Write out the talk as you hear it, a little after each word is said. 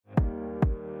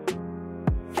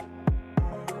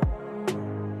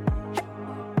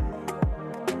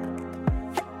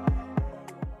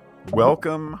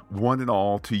Welcome, one and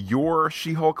all, to your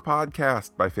She-Hulk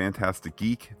podcast by Fantastic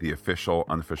Geek, the official,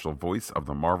 unofficial voice of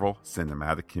the Marvel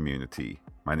Cinematic Community.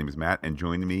 My name is Matt, and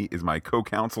joining me is my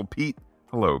co-counsel, Pete.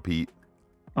 Hello, Pete.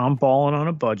 I'm balling on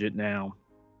a budget now.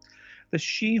 The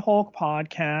She-Hulk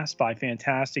podcast by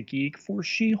Fantastic Geek for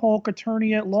She-Hulk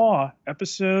Attorney at Law,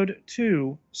 Episode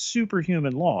 2,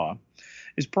 Superhuman Law,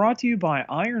 is brought to you by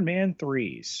Iron Man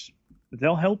 3s.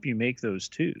 They'll help you make those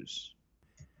twos.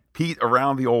 Pete,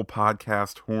 around the old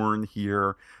podcast horn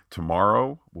here.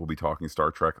 Tomorrow, we'll be talking Star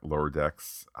Trek Lower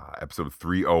Decks, episode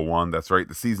 301. That's right,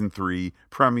 the season 3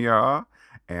 premiere.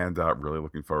 And really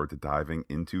looking forward to diving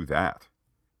into that.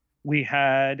 We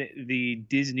had the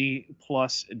Disney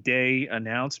Plus Day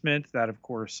announcement, that, of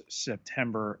course,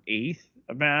 September 8th,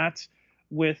 Matt,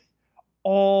 with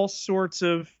all sorts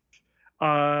of,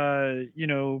 premieres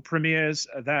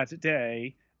that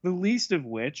day. The least of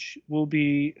which will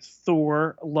be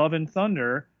Thor, Love and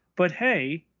Thunder. But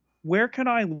hey, where can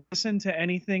I listen to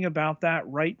anything about that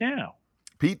right now?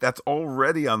 Pete, that's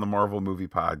already on the Marvel Movie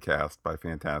Podcast by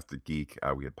Fantastic Geek.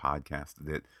 We had podcasted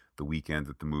it the weekend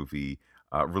that the movie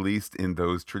released in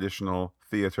those traditional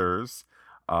theaters.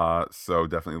 So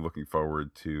definitely looking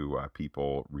forward to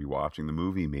people rewatching the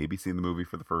movie, maybe seeing the movie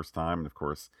for the first time. And of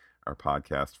course, our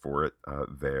podcast for it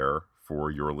there for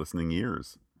your listening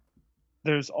ears.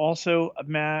 There's also,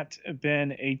 Matt,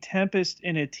 been a tempest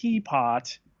in a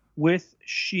teapot with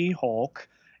She-Hulk.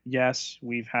 Yes,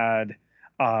 we've had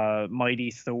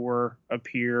Mighty Thor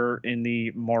appear in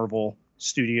the Marvel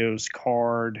Studios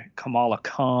card. Kamala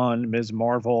Khan, Ms.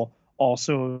 Marvel,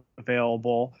 also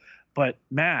available. But,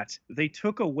 Matt, they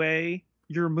took away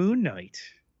your Moon Knight.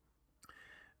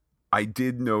 I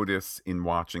did notice in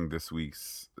watching this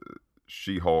week's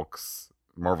She-Hulk's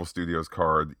Marvel Studios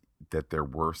card that there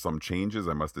were some changes.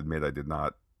 I must admit I did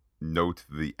not note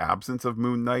the absence of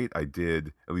Moon Knight. I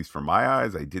did, at least from my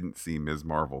eyes, I didn't see Ms.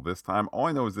 Marvel this time. All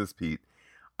I know is this, Pete.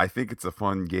 I think it's a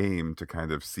fun game to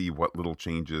kind of see what little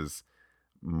changes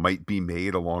might be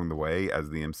made along the way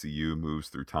as the MCU moves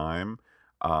through time.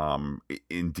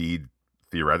 Indeed,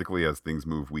 theoretically, as things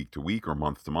move week to week or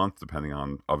month to month, depending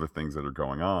on other things that are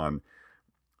going on.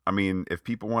 I mean, if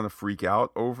people want to freak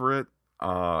out over it,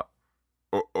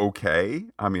 okay.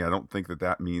 I mean, I don't think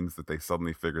that means that they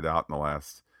suddenly figured out in the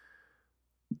last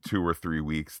 2 or 3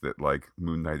 weeks that like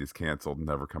Moon Knight is canceled and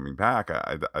never coming back.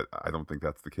 I don't think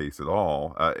that's the case at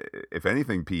all. If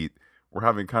anything, Pete, we're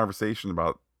having a conversation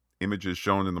about images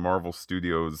shown in the Marvel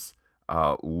Studios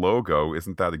logo.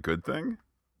 Isn't that a good thing?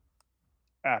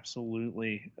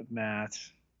 Absolutely, Matt.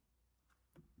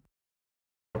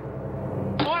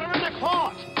 Order in the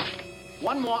court!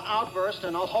 One more outburst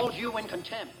and I'll hold you in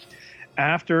contempt.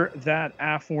 After that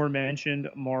aforementioned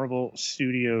Marvel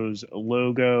Studios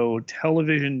logo,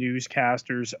 television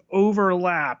newscasters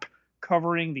overlap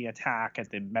covering the attack at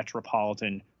the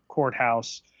Metropolitan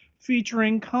Courthouse,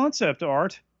 featuring concept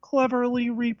art cleverly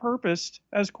repurposed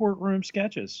as courtroom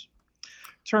sketches.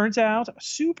 Turns out,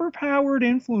 superpowered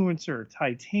influencer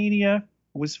Titania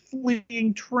was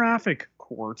fleeing traffic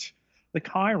court. The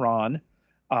Chiron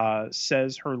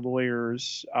says her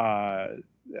lawyers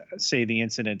say the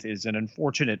incident is an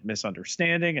unfortunate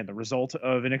misunderstanding and the result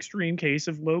of an extreme case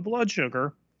of low blood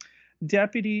sugar.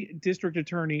 Deputy District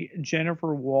Attorney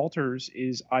Jennifer Walters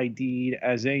is ID'd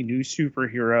as a new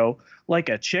superhero, like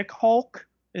a chick Hulk,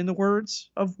 in the words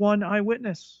of one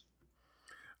eyewitness.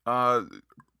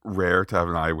 Rare to have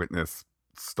an eyewitness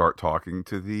start talking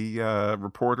to the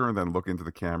reporter and then look into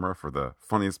the camera for the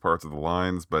funniest parts of the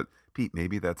lines. But Pete,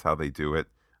 maybe that's how they do it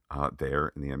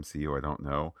there in the MCU. I don't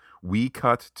know. We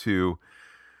cut to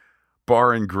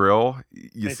Bar and Grill.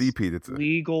 See, Pete, it's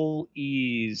Legal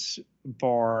Ease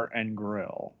Bar and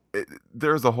Grill.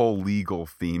 There's a whole legal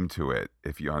theme to it,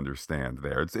 if you understand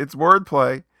there. It's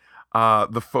wordplay.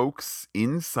 The folks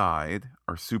inside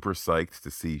are super psyched to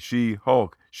see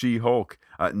She-Hulk.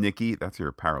 Nikki, that's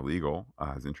your paralegal,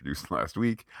 as introduced last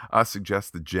week,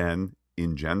 suggests that Jen,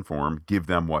 in Jen form, give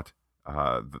them what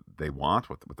they want,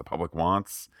 what the public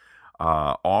wants.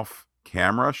 Off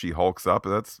camera, she hulks up.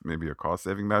 That's maybe a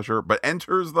cost-saving measure, but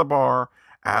enters the bar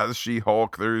as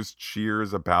She-Hulk. There's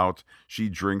cheers about. She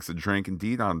drinks a drink.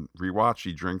 Indeed, on rewatch,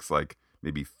 she drinks like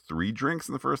maybe 3 drinks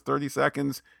in the first 30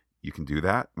 seconds. You can do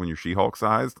that when you're She-Hulk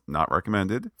sized. Not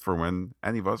recommended for when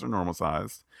any of us are normal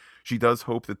sized. She does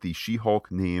hope that the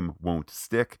She-Hulk name won't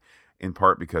stick, in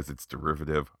part because it's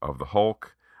derivative of the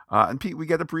Hulk. And Pete, we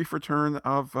get a brief return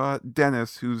of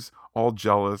Dennis, who's all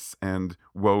jealous and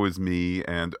woe is me,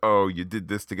 and oh, you did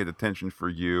this to get attention for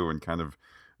you, and kind of,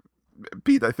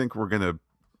 Pete, I think we're going to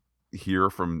hear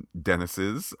from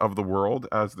Dennis's of the world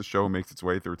as the show makes its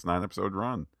way through its 9-episode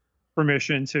run.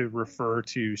 Permission to refer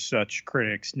to such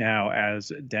critics now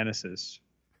as Dennises.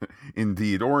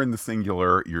 Indeed, or in the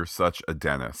singular, you're such a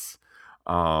Dennis.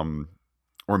 Um,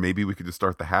 or maybe we could just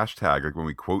start the hashtag. Like when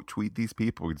we quote tweet these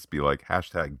people, we just be like,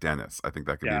 hashtag Dennis. I think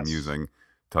that could be Yes. amusing.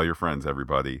 Tell your friends,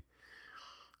 everybody.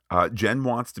 Jen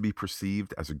wants to be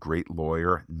perceived as a great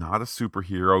lawyer, not a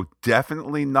superhero,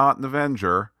 definitely not an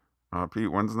Avenger.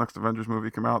 Pete, when's the next Avengers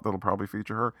movie come out that'll probably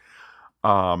feature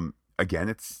her? Again,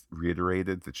 it's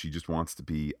reiterated that she just wants to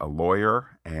be a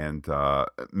lawyer, and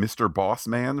Mr.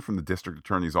 Bossman from the district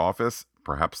attorney's office,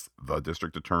 perhaps the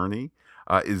district attorney,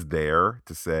 is there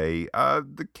to say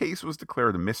the case was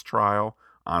declared a mistrial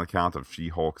on account of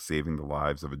She-Hulk saving the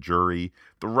lives of a jury.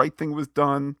 The right thing was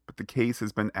done, but the case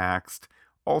has been axed.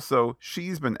 Also,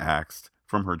 she's been axed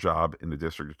from her job in the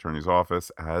district attorney's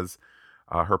office as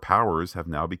her powers have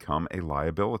now become a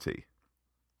liability.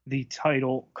 The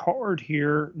title card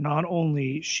here, not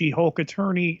only She-Hulk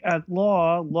attorney at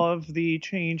law, love the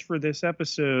change for this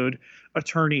episode,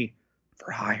 attorney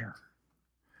for hire.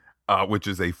 Which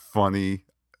is a funny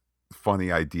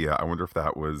idea. I wonder if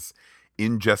that was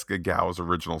in Jessica Gao's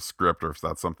original script or if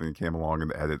that's something that came along in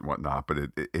the edit and whatnot, but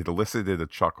it elicited a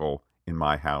chuckle in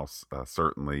my house,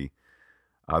 certainly.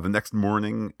 The next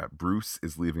morning, Bruce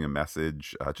is leaving a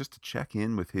message just to check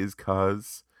in with his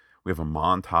cuz. We have a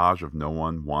montage of no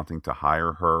one wanting to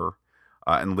hire her.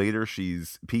 And later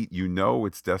Pete, you know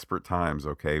it's desperate times,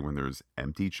 okay, when there's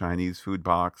empty Chinese food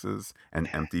boxes and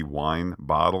empty wine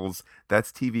bottles.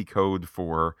 That's TV code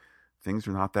for things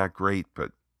are not that great,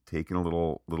 but taking a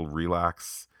little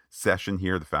relax session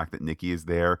here. The fact that Nikki is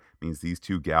there means these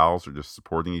two gals are just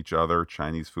supporting each other,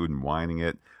 Chinese food and whining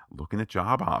it, looking at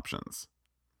job options.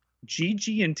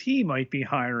 GG&T might be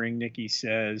hiring, Nikki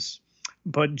says,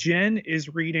 but Jen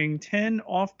is reading 10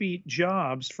 offbeat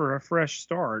jobs for a fresh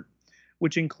start,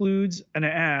 which includes an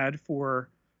ad for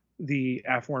the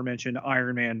aforementioned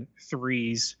Iron Man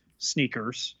 3's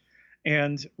sneakers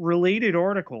and related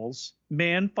articles.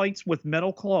 Man fights with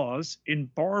metal claws in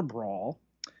bar brawl,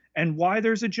 and why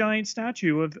there's a giant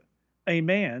statue of a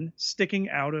man sticking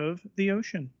out of the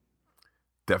ocean.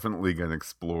 Definitely going to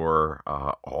explore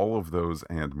all of those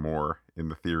and more in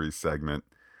the theories segment.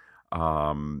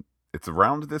 It's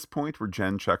around this point where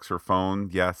Jen checks her phone.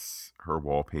 Yes, her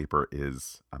wallpaper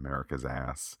is America's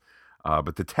ass.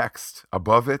 But the text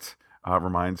above it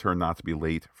reminds her not to be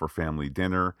late for family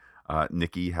dinner.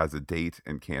 Nikki has a date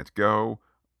and can't go.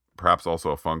 Perhaps also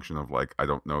a function of like, I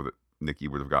don't know that Nikki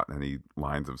would have gotten any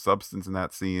lines of substance in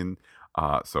that scene.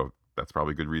 So that's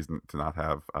probably a good reason to not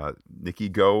have Nikki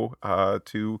go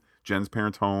to Jen's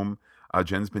parents' home.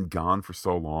 Jen's been gone for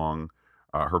so long.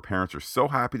 Her parents are so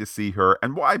happy to see her.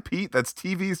 And why, Pete? That's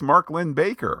TV's Mark Lynn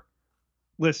Baker.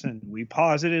 Listen, we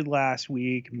posited last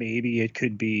week maybe it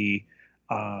could be,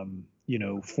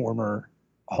 former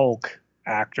Hulk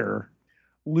actor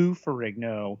Lou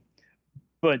Ferrigno.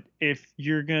 But if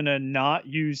you're going to not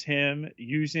use him,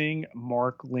 using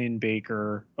Mark Lynn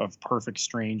Baker of Perfect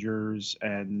Strangers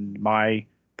and my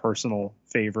personal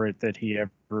favorite that he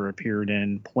ever appeared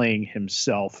in, playing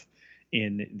himself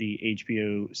in the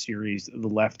HBO series The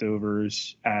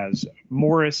Leftovers as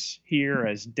Morris here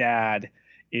as Dad,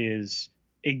 is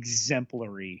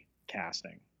exemplary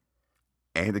casting.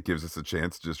 And it gives us a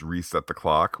chance to just reset the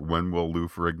clock. When will Lou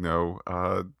Ferrigno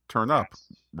turn up? Yes.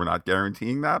 We're not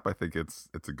guaranteeing that, but I think it's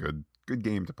a good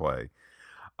game to play.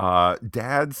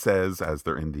 Dad says as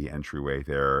they're in the entryway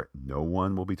there, no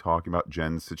one will be talking about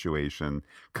Jen's situation.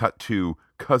 Cut to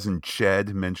cousin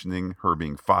Ched mentioning her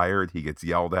being fired. He gets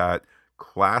yelled at.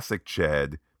 Classic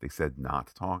Ched. They said not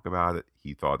to talk about it.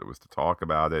 He thought it was to talk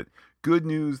about it. Good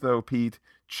news though, Pete.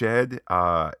 Ched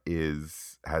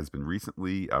has been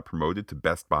recently promoted to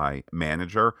Best Buy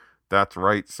manager. That's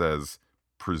right, says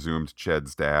presumed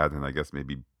Ched's dad, and I guess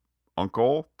maybe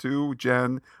uncle to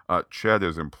Jen. Ched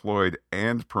is employed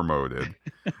and promoted.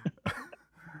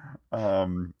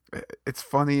 It's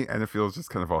funny, and it feels just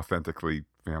kind of authentically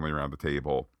family around the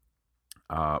table.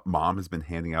 Mom has been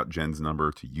handing out Jen's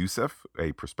number to Yusuf,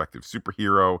 a prospective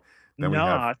superhero. Then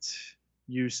Not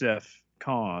Yusuf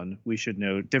Khan, we should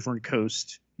note, different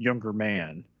coast, younger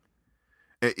man.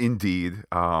 Indeed.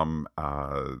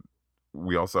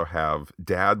 We also have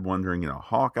Dad wondering,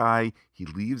 Hawkeye, he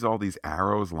leaves all these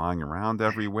arrows lying around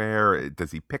everywhere.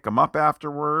 Does he pick them up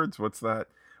afterwards? What's that?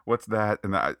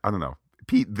 And I don't know.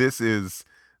 Pete, this is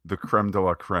the creme de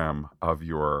la creme of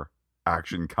your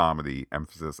action comedy,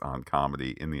 emphasis on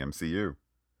comedy in the MCU.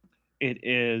 It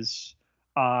is.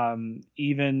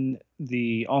 Even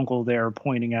the uncle there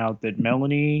pointing out that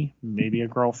Melanie, maybe a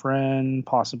girlfriend,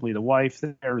 possibly the wife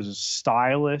there, is a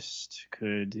stylist,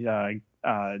 could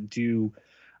do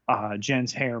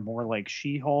Jen's hair more like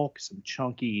She-Hulk, some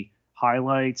chunky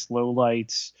highlights,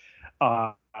 lowlights,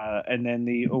 and then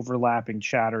the overlapping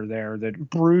chatter there that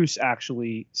Bruce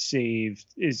actually saved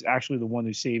is actually the one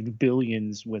who saved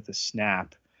billions with a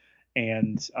snap,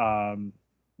 and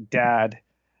Dad,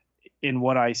 in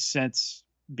what I sense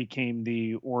became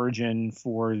the origin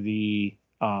for the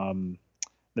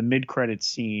mid credit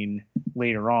scene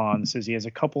later on, says he has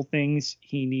a couple things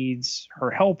he needs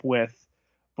her help with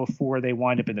before they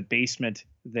wind up in the basement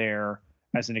there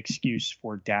as an excuse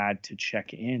for Dad to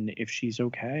check in if she's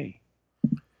okay.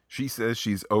 She says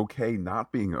she's okay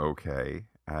not being okay.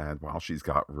 And while she's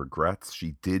got regrets,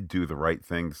 she did do the right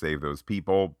thing to save those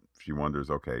people. She wonders,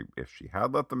 okay, if she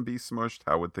had let them be smushed,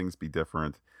 how would things be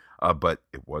different? But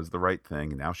it was the right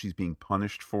thing. And now she's being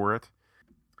punished for it.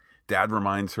 Dad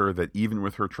reminds her that even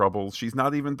with her troubles, she's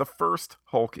not even the first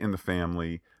Hulk in the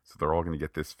family. So they're all going to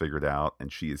get this figured out.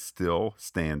 And she is still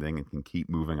standing and can keep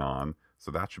moving on.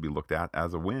 So that should be looked at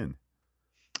as a win.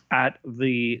 At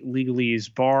the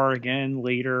legalese bar again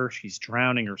later, she's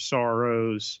drowning her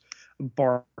sorrows.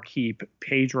 Barkeep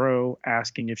Pedro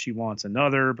asking if she wants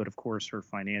another, but of course her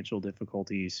financial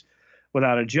difficulties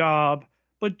without a job.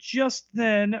 But just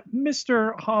then,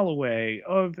 Mr. Holloway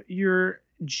of your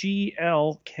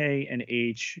GLK and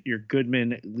H, your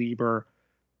Goodman, Lieber,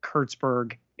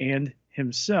 Kurtzberg, and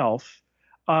himself,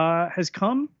 has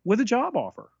come with a job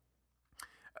offer.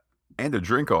 And a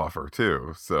drink offer,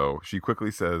 too. So she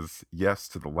quickly says yes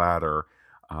to the latter.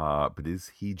 But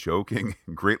is he joking?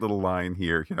 Great little line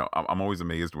here. You know, I'm always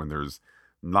amazed when there's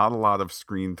not a lot of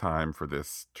screen time for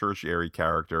this tertiary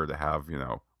character to have, you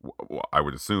know, I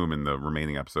would assume in the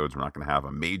remaining episodes, we're not going to have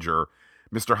a major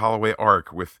Mr. Holloway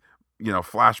arc with, you know,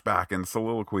 flashback and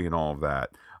soliloquy and all of that.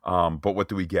 But what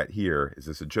do we get here? Is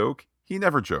this a joke? He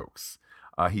never jokes.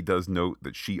 He does note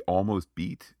that she almost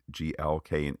beat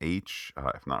GLK and H,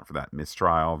 if not for that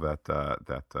mistrial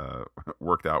that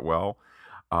worked out well.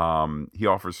 He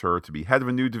offers her to be head of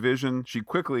a new division. She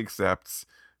quickly accepts,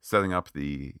 setting up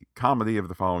the comedy of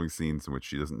the following scenes in which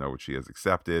she doesn't know what she has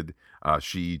accepted.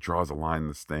 She draws a line in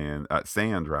the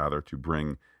sand to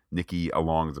bring Nikki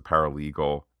along as a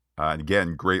paralegal. And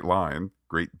again, great line,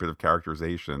 great bit of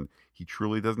characterization. He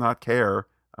truly does not care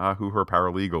who her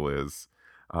paralegal is.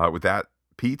 With that,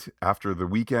 Pete, after the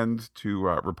weekend to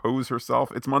repose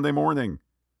herself, it's Monday morning.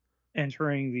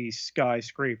 Entering the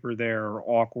skyscraper there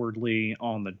awkwardly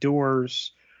on the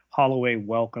doors, Holloway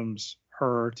welcomes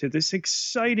her to this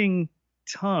exciting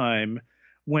time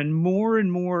when more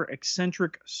and more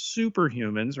eccentric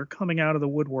superhumans are coming out of the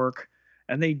woodwork,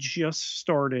 and they just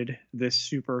started this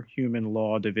Superhuman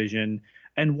Law division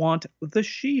and want the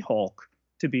She-Hulk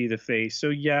to be the face. So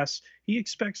yes, he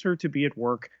expects her to be at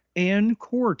work and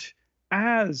court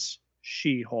as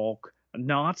She-Hulk,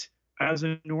 not as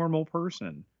a normal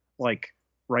person, like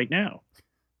right now.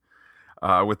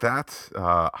 With that,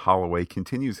 Holloway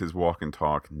continues his walk and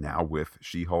talk, now with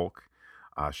She-Hulk.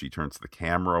 She turns to the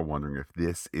camera, wondering if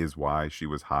this is why she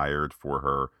was hired, for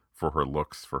her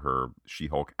looks, for her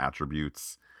She-Hulk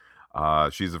attributes.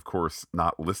 She's, of course,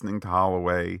 not listening to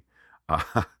Holloway,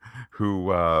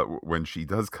 who, when she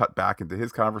does cut back into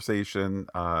his conversation,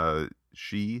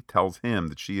 she tells him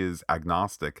that she is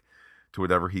agnostic to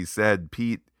whatever he said.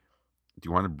 Pete, do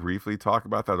you want to briefly talk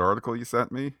about that article you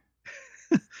sent me?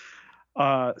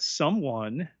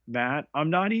 Someone, Matt, I'm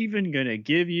not even going to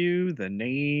give you the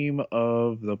name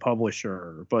of the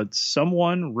publisher, but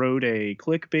someone wrote a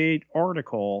clickbait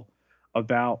article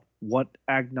about what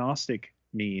agnostic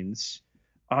means,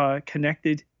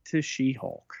 connected to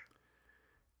She-Hulk.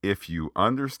 If you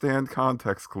understand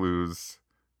context clues,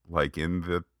 like in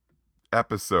the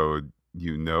episode,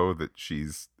 you know that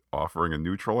she's offering a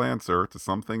neutral answer to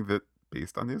something that,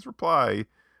 based on his reply,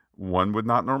 one would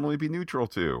not normally be neutral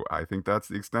to. I think that's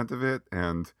the extent of it,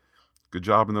 and good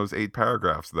job in those 8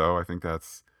 paragraphs, though. I think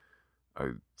that's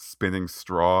spinning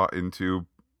straw into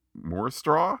more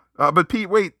straw. But Pete,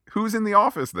 wait, who's in the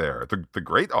office there? The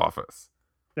great office.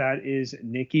 That is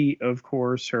Nikki, of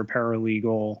course, her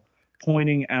paralegal,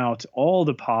 pointing out all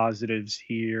the positives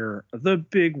here: the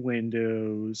big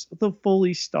windows, the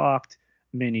fully stocked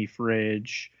mini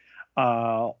fridge,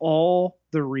 all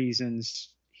the reasons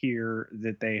here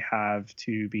that they have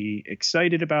to be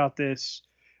excited about this.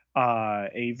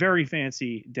 A very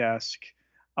fancy desk.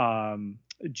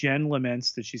 Jen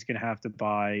laments that she's going to have to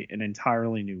buy an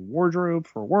entirely new wardrobe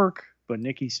for work, but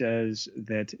Nikki says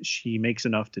that she makes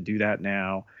enough to do that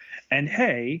now. And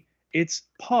hey, it's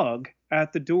Pug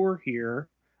at the door here.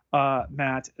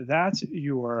 Matt, that's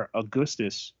your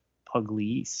Augustus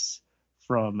Pugliese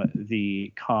from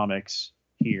the comics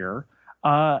here.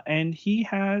 And he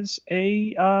has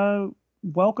a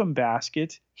welcome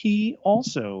basket, he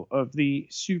also of the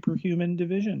Superhuman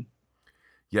division.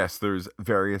 Yes, there's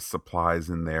various supplies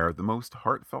in there. The most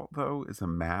heartfelt, though, is a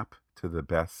map to the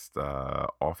best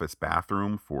office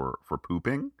bathroom for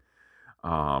pooping.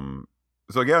 Um,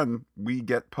 so again, we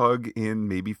get Pug in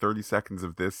maybe 30 seconds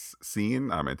of this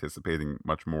scene. I'm anticipating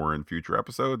much more in future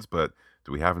episodes, but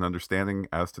do we have an understanding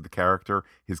as to the character,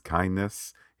 his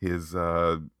kindness, his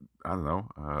I don't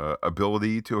know,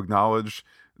 ability to acknowledge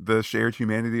the shared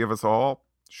humanity of us all?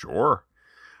 Sure.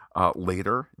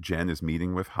 Later, Jen is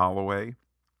meeting with Holloway.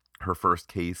 Her first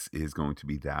case is going to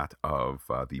be that of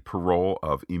the parole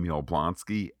of Emil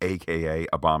Blonsky, aka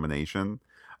Abomination.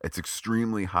 It's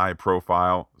extremely high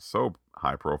profile, so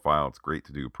high profile, it's great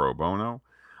to do pro bono.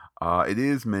 It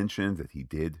is mentioned that he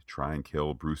did try and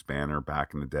kill Bruce Banner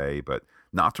back in the day, but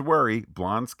not to worry,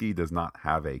 Blonsky does not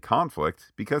have a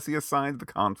conflict because he assigned the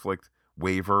conflict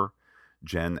waiver.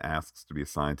 Jen asks to be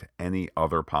assigned to any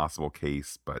other possible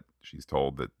case, but she's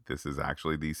told that this is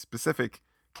actually the specific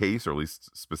case, or at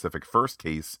least specific first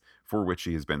case for which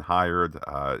she has been hired.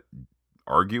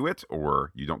 Argue it,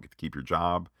 or you don't get to keep your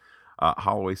job.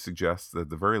 Holloway suggests that at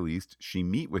the very least she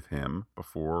meet with him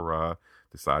before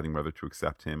deciding whether to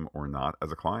accept him or not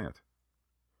as a client.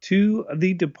 To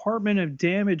the Department of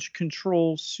Damage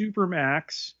Control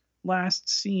Supermax, last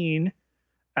seen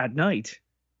at night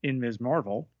in Ms.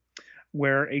 Marvel,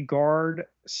 where a guard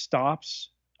stops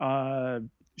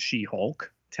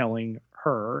She-Hulk, telling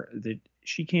her that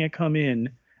she can't come in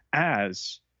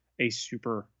as a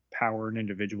super powered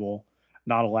individual,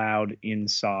 not allowed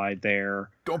inside there.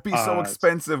 Don't be so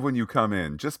expensive when you come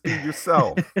in. Just be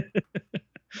yourself.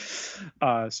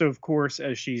 So, of course,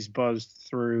 as she's buzzed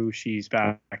through, she's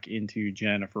back into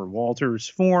Jennifer Walters'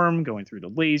 form, going through the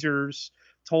lasers,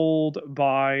 told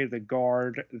by the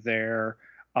guard there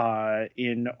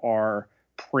in our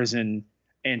prison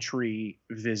entry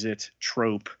visit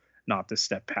trope not to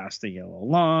step past the yellow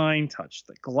line, touch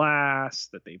the glass,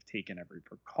 that they've taken every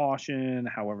precaution.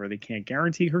 However, they can't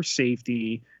guarantee her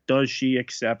safety. Does she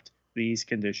accept these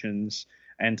conditions?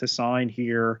 And to sign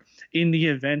here, in the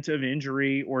event of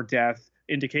injury or death,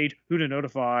 indicate who to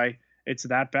notify. It's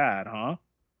that bad, huh?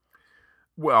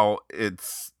 Well,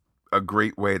 it's a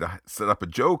great way to set up a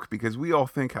joke because we all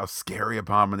think how scary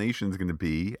Abomination is going to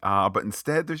be. But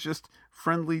instead, there's just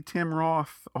friendly Tim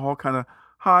Roth, all kind of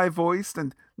high-voiced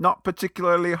and not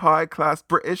particularly high-class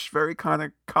British, very kind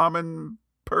of common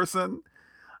person.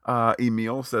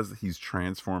 Emil says that he's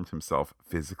transformed himself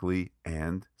physically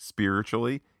and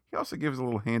spiritually. He also gives a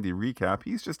little handy recap.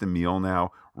 He's just Emil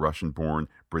now, Russian-born,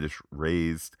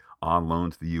 British-raised, on loan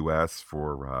to the U.S.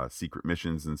 for secret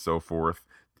missions and so forth.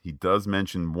 He does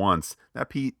mention once, now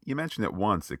Pete, you mentioned it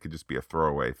once, it could just be a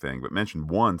throwaway thing, but mention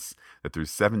once that there's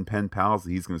 7 pen pals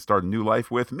that he's going to start a new life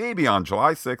with, maybe on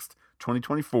July 6th,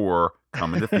 2024,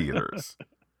 coming to theaters.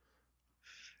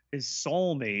 His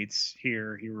soulmates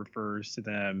here, he refers to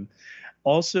them.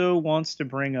 Also wants to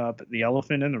bring up the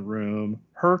elephant in the room,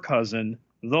 her cousin,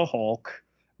 the Hulk,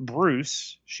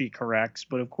 Bruce, she corrects,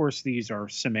 but of course these are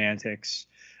semantics.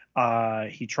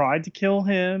 He tried to kill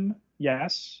him,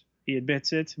 yes, he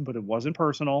admits it, but it wasn't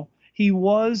personal. He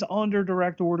was under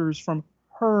direct orders from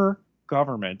her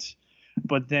government,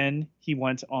 but then he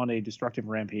went on a destructive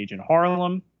rampage in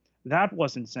Harlem. That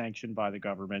wasn't sanctioned by the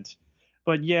government.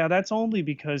 But yeah, that's only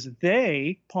because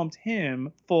they pumped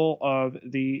him full of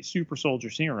the super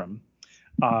soldier serum,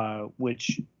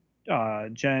 which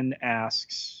Jen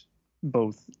asks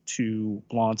both to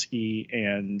Blonsky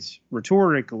and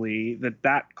rhetorically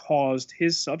that caused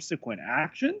his subsequent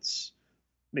actions.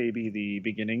 Maybe the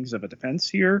beginnings of a defense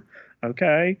here.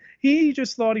 Okay. He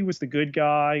just thought he was the good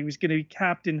guy. He was going to be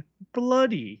Captain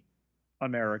Bloody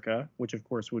America, which of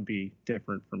course would be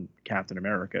different from Captain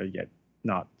America, yet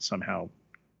not somehow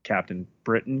Captain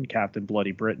Britain. Captain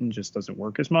Bloody Britain just doesn't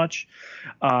work as much.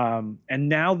 And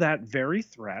now that very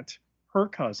threat, her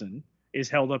cousin, is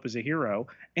held up as a hero,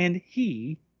 and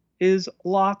he is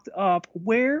locked up.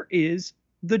 Where is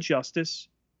the justice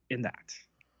in that?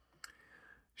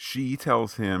 She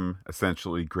tells him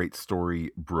essentially, great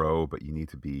story, bro, but you need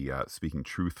to be speaking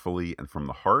truthfully and from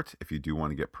the heart if you do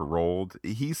want to get paroled.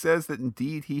 He says that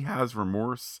indeed he has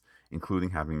remorse,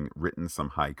 including having written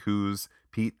some haikus.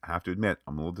 Pete, I have to admit,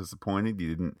 I'm a little disappointed you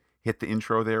didn't hit the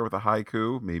intro there with a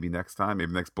haiku. Maybe next time,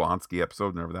 maybe next Blonsky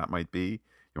episode, whenever that might be.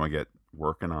 You want to get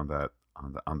working on that,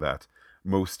 on that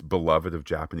most beloved of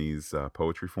Japanese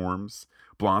poetry forms.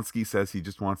 Blonsky says he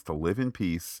just wants to live in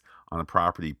peace on a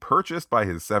property purchased by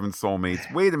his 7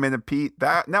 soulmates. Wait a minute, Pete.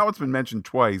 That now it's been mentioned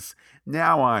twice.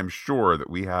 Now I'm sure that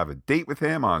we have a date with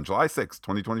him on July 6th,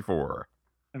 2024.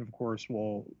 And of course,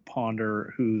 we'll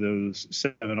ponder who those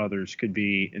 7 others could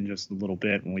be in just a little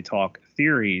bit when we talk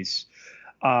theories.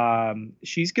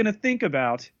 She's going to think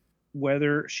about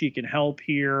whether she can help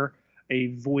here. A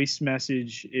voice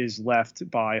message is left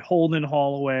by Holden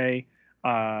Holloway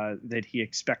that he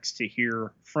expects to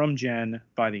hear from Jen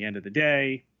by the end of the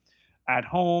day. At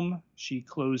home, she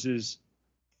closes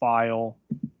file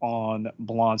on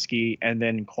Blonsky and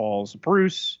then calls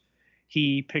Bruce.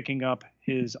 He picking up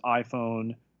his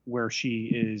iPhone where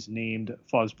she is named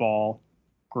Fuzzball.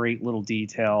 Great little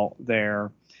detail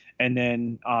there. And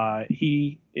then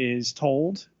he is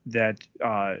told that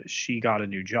she got a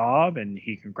new job and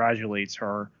he congratulates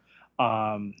her.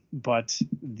 But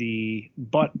the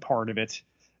but part of it,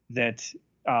 that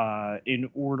in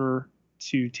order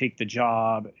to take the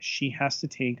job, she has to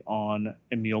take on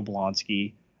Emil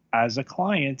Blonsky as a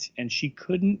client, and she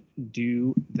couldn't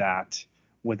do that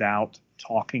without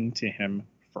talking to him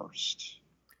first.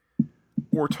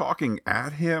 Or talking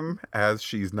at him, as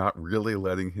she's not really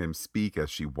letting him speak as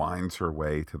she winds her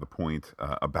way to the point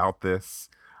about this.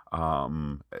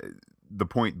 The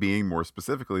point being, more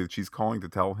specifically, that she's calling to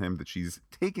tell him that she's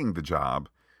taking the job.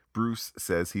 Bruce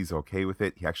says he's okay with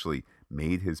it. He actually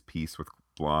made his peace with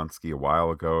Blonsky a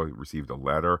while ago. He received a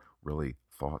letter, really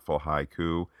thoughtful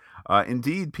haiku.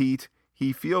 Indeed, Pete,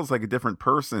 he feels like a different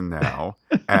person now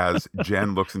as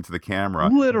Jen looks into the camera.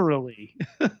 Literally.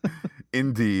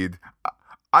 Indeed.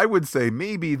 I would say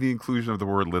maybe the inclusion of the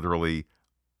word literally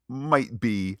might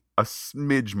be a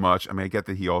smidge much. I mean, I get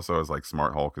that he also is like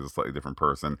Smart Hulk is a slightly different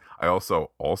person. I also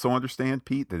understand,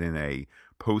 Pete, that in a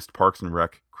post Parks and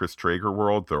Rec Chris Traeger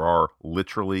world, there are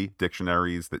literally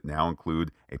dictionaries that now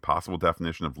include a possible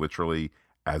definition of literally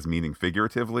as meaning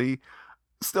figuratively.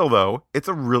 Still, though, it's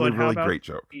a really, really great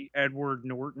joke. The Edward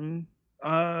Norton,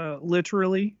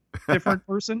 literally different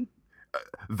person.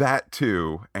 That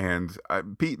too. And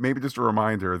Pete, maybe just a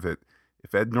reminder that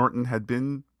if Ed Norton had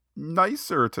been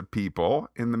nicer to people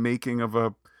in the making of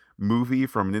a movie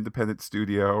from an independent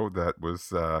studio that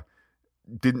was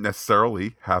didn't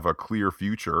necessarily have a clear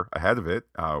future ahead of it,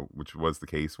 which was the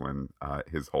case when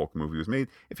his Hulk movie was made,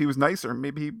 if he was nicer,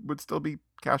 maybe he would still be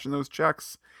cashing those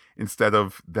checks instead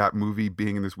of that movie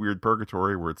being in this weird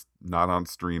purgatory where it's not on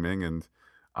streaming. And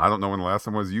I don't know when the last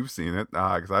time was you've seen it,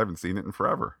 because I haven't seen it in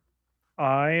forever.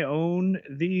 I own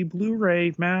the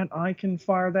Blu-ray, Matt. I can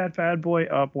fire that bad boy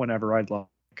up whenever I'd like.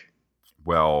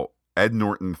 Well, Ed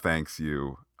Norton thanks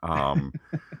you.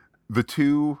 The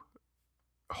two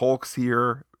Hulks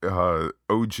here,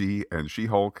 OG and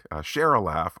She-Hulk, share a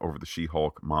laugh over the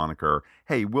She-Hulk moniker.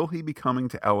 Hey, will he be coming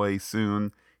to LA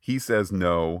soon? He says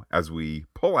no as we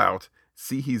pull out,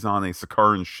 see he's on a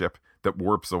Sakaran ship that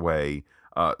warps away.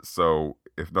 So,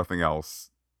 if nothing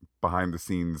else, behind the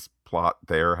scenes plot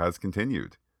there has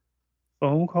continued.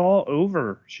 Phone call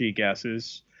over, she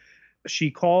guesses.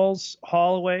 She calls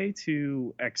Holloway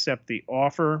to accept the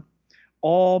offer.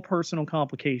 All personal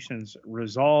complications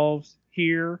resolved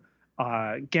here.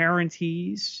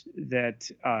 Guarantees that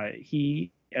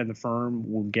he and the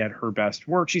firm will get her best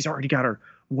work. She's already got her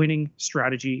winning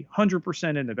strategy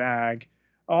 100% in the bag,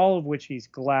 all of which he's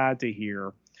glad to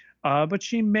hear. But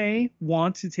she may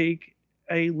want to take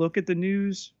a look at the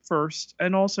news first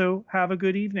and also have a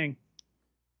good evening.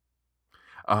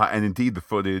 And indeed, the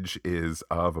footage is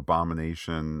of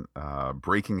Abomination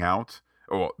breaking out.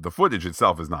 Well, the footage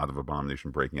itself is not of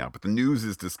Abomination breaking out, but the news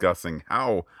is discussing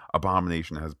how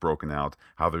Abomination has broken out,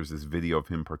 how there's this video of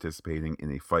him participating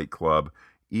in a fight club.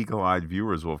 Eagle-eyed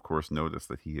viewers will, of course, notice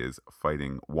that he is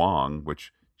fighting Wong,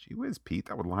 which, gee whiz, Pete,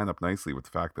 that would line up nicely with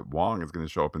the fact that Wong is going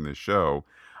to show up in this show.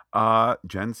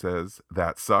 Jen says,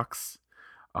 that sucks.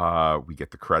 We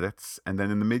get the credits, and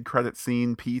then in the mid-credit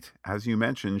scene, Pete, as you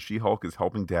mentioned, She-Hulk is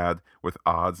helping Dad with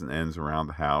odds and ends around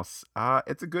the house.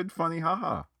 It's a good, funny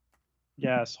haha.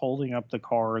 Yes, holding up the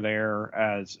car there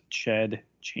as Ched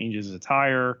changes a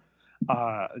tire,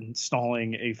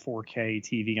 installing a 4K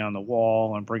TV on the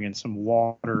wall, and bringing some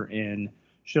water in.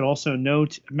 Should also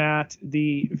note, Matt,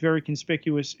 the very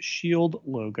conspicuous S.H.I.E.L.D.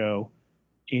 logo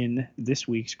in this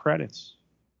week's credits.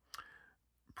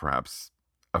 Perhaps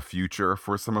a future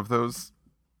for some of those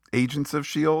agents of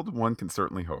S.H.I.E.L.D., one can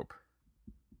certainly hope.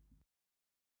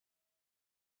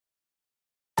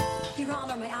 Your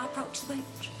Honor, may I approach the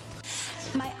bench?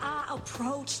 May I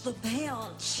approach the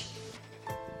bench?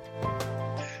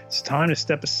 It's time to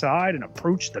step aside and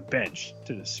approach the bench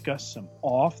to discuss some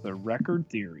off-the-record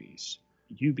theories.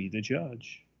 You be the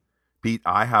judge. Pete,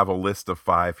 I have a list of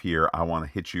 5 here I want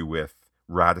to hit you with,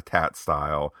 rat-a-tat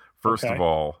style. First of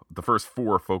all, the first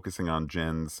 4 focusing on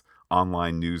Jen's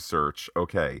online news search.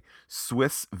 Okay,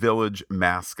 Swiss Village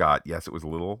mascot. Yes, it was a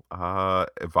little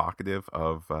evocative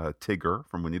of Tigger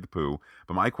from Winnie the Pooh.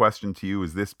 But my question to you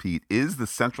is this, Pete: is the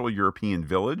Central European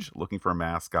Village looking for a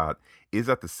mascot? Is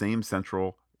that the same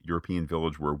Central European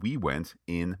village where we went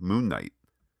in Moon Knight?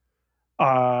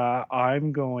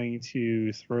 I'm going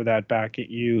to throw that back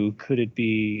at you. Could it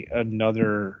be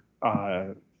another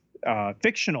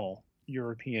fictional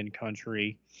European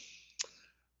country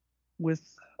with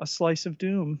a slice of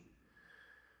doom?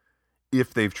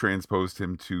 If they've transposed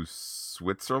him to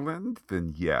Switzerland,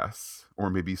 then yes. Or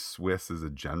maybe Swiss is a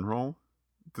general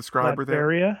describer there.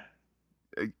 Latveria?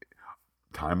 Uh,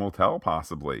 Time will tell,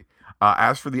 possibly.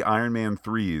 As for the Iron Man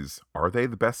 3s, are they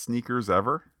the best sneakers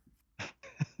ever?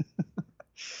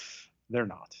 They're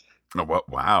not. Oh, well,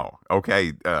 wow.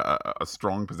 Okay, a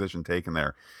strong position taken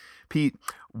there. Pete,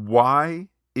 why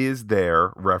is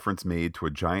there reference made to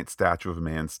a giant statue of a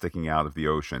man sticking out of the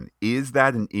ocean? Is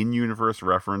that an in-universe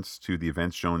reference to the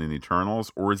events shown in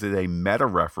Eternals, or is it a meta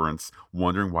reference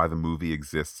wondering why the movie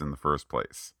exists in the first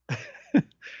place?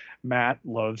 Matt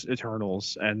loves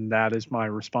Eternals, and that is my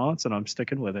response, and I'm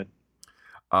sticking with it.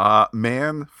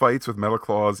 Man fights with metal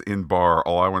claws in bar.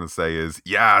 All I want to say is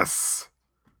yes.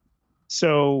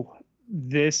 So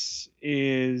this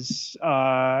is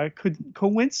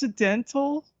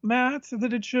coincidental, Matt,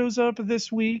 that it shows up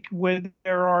this week when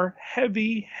there are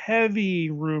heavy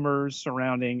rumors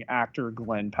surrounding actor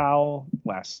Glenn Powell,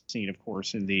 last seen, of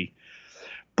course, in the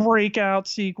breakout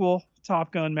sequel,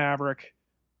 Top Gun Maverick,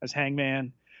 as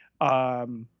Hangman,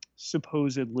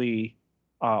 supposedly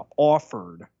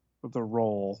offered the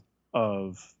role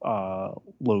of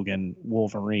Logan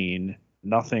Wolverine.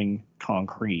 Nothing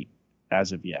concrete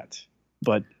as of yet,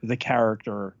 but the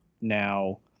character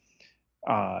now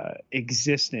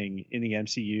existing in the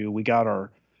MCU. We got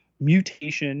our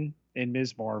mutation in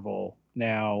Ms. Marvel,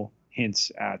 now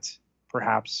hints at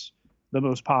perhaps the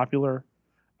most popular,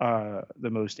 the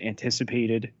most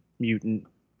anticipated mutant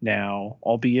now,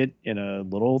 albeit in a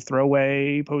little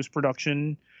throwaway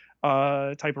post-production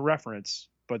type of reference,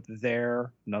 but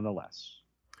there nonetheless.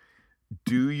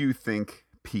 Do you think,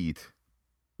 Pete,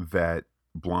 that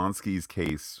Blonsky's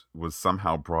case was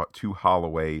somehow brought to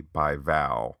Holloway by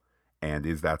Val, and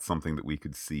is that something that we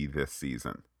could see this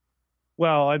season?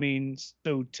 Well, I mean,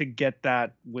 so to get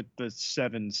that with the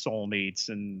 7 soulmates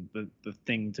and the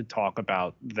thing to talk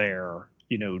about there,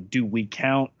 do we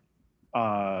count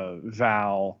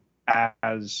Val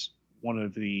as one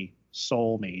of the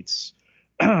soulmates,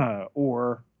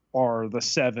 or are the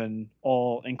 7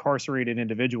 all incarcerated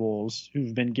individuals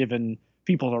who've been given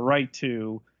people to write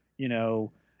to,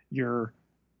 your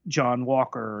John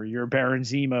Walker, your Baron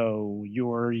Zemo,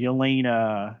 your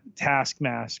Yelena,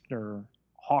 Taskmaster,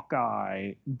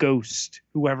 Hawkeye, Ghost,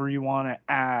 whoever you want to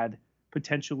add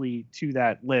potentially to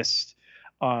that list.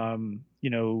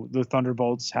 The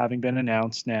Thunderbolts having been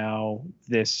announced now,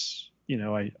 this,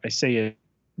 I say it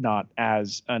not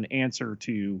as an answer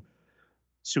to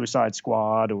Suicide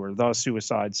Squad or the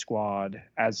Suicide Squad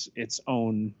as its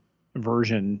own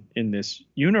version in this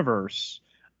universe.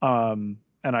 And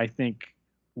I think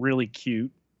really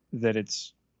cute that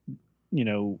it's,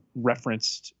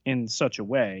 referenced in such a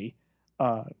way.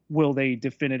 Will they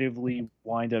definitively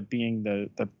wind up being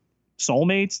the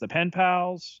soulmates, the pen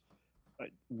pals?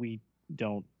 We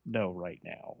don't know right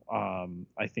now.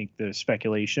 I think the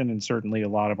speculation, and certainly a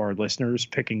lot of our listeners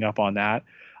picking up on that,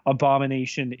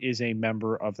 Abomination is a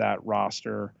member of that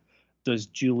roster. Does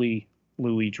Julie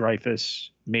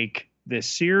Louis-Dreyfus make this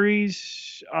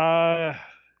series?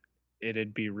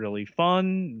 It'd be really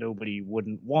fun. Nobody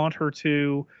wouldn't want her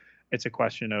to. It's a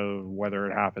question of whether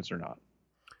it happens or not.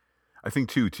 I think,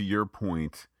 too, to your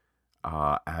point,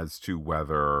 as to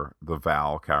whether the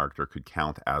Val character could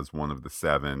count as one of the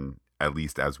 7, at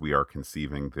least as we are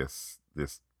conceiving this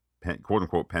quote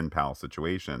unquote pen pal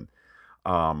situation.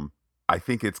 I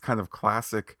think it's kind of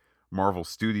classic Marvel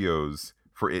Studios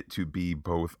for it to be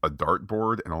both a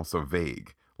dartboard and also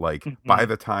vague. Like, by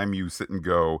the time you sit and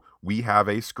go, we have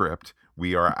a script,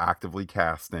 we are actively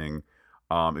casting.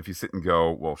 If you sit and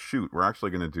go, well, shoot, we're actually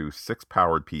going to do 6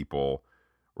 powered people,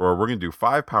 or we're going to do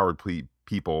 5 powered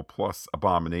people plus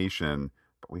Abomination,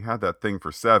 but we had that thing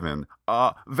for 7.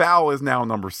 Val is now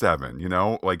number 7,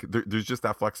 Like, there's just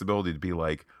that flexibility to be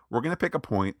like, we're going to pick a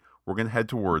point, we're going to head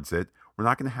towards it. We're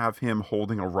not going to have him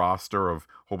holding a roster of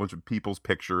a whole bunch of people's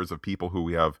pictures of people who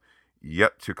we have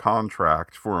yet to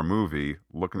contract for a movie.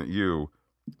 Looking at you,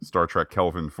 Star Trek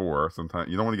Kelvin 4. Sometimes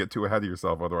you don't want to get too ahead of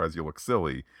yourself, otherwise you look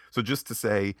silly. So just to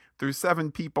say, there's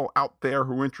 7 people out there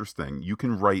who are interesting. You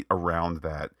can write around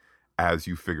that as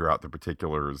you figure out the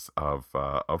particulars of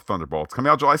Thunderbolts.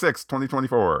 Coming out July 6th,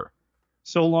 2024.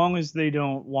 So long as they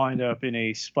don't wind up in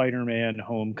a Spider-Man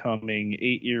Homecoming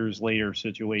 8 years later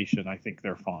situation, I think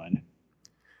they're fine.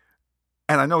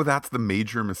 And I know that's the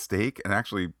major mistake. And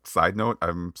actually, side note,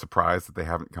 I'm surprised that they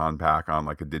haven't gone back on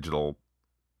like a digital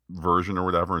version or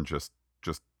whatever and just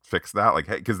fix that. Like,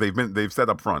 hey, because they've said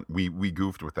up front, we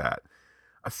goofed with that.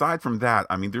 Aside from that,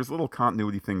 I mean, there's little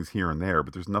continuity things here and there,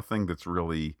 but there's nothing that's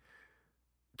really,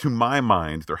 to my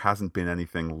mind, there hasn't been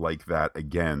anything like that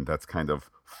again. That's kind of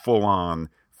full on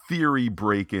theory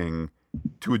breaking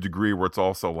to a degree where it's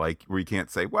also like where you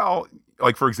can't say, well,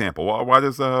 like for example, why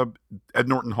does Ed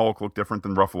Norton Hulk look different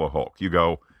than Ruffalo Hulk? You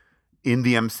go, in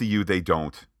the MCU they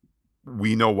don't.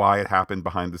 We know why it happened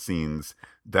behind the scenes.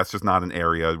 That's just not an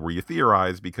area where you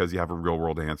theorize because you have a real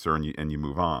world answer and you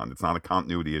move on. It's not a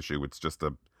continuity issue. It's just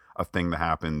a thing that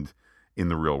happened in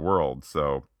the real world.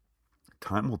 So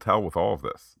time will tell with all of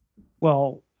this.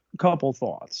 Well, a couple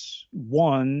thoughts.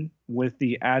 One, with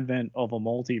the advent of a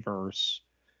multiverse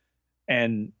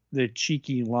and the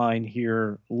cheeky line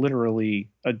here, literally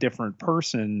a different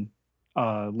person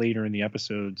later in the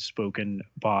episode spoken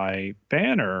by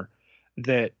Banner,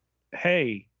 that,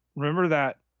 hey, remember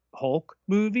that Hulk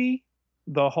movie?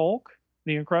 The Hulk?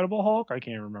 The Incredible Hulk? I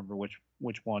can't remember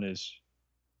which one is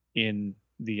in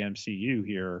the MCU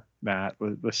here, Matt.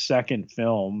 The second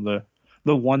film,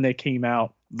 the one that came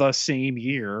out the same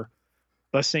year,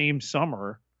 the same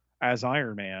summer as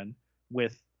Iron Man,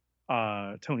 with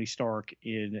Tony Stark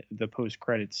in the post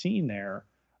credit scene there.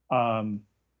 Um,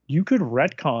 you could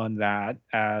retcon that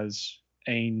as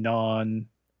a non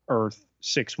Earth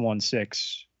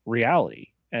 616 reality,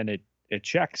 and it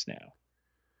checks now.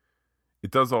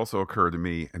 It does also occur to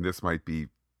me, and this might be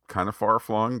kind of far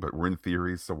flung, but we're in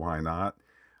theories, so why not?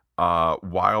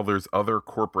 While there's other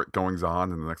corporate goings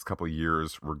on in the next couple of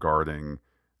years regarding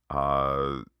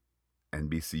uh,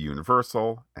 NBC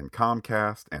Universal and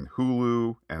Comcast and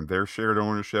Hulu and their shared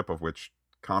ownership, of which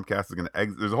Comcast is going to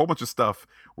exit. There's a whole bunch of stuff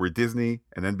where Disney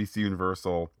and NBC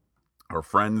Universal are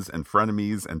friends and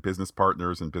frenemies and business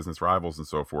partners and business rivals and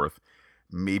so forth.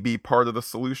 Maybe part of the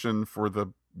solution for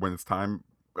when it's time,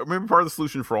 maybe part of the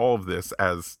solution for all of this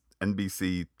as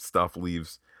NBC stuff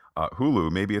leaves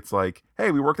Hulu, maybe it's like,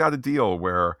 hey, we worked out a deal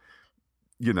where,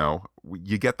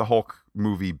 you get the Hulk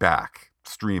movie back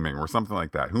streaming or something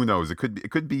like that. Who knows? It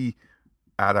could be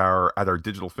at our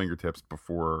digital fingertips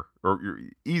before, or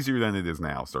easier than it is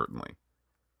now, certainly.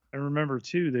 And remember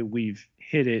too that we've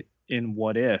hit it in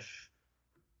What If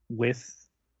with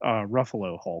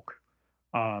Ruffalo Hulk.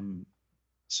 Um,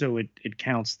 so it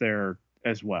counts there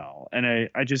as well. And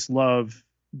I just love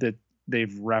that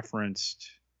they've referenced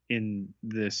in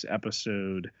this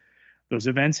episode those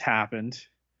events happened.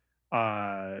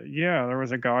 Yeah, there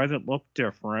was a guy that looked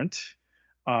different.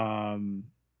 Um,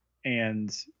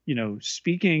 and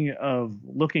speaking of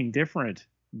looking different,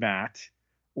 Matt,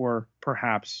 or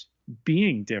perhaps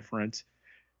being different,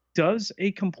 does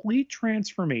a complete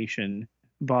transformation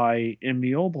by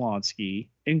Emil Blonsky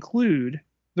include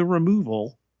the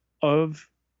removal of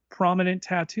prominent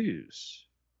tattoos?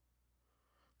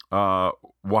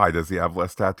 Why does he have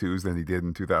less tattoos than he did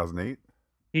in 2008?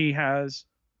 He has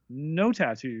no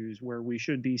tattoos where we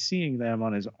should be seeing them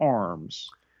on his arms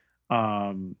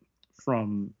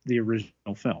from the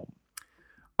original film.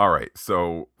 All right.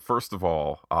 So first of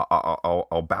all,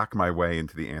 I'll back my way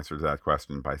into the answer to that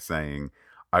question by saying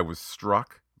I was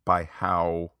struck by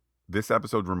how this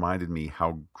episode reminded me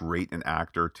how great an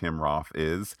actor Tim Roth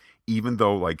is, even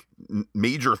though like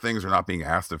major things are not being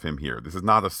asked of him here. This is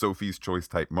not a Sophie's Choice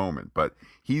type moment, but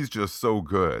he's just so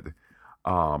good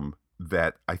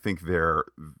that I think they're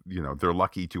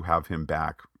lucky to have him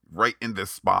back right in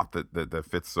this spot that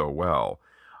fits so well.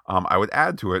 I would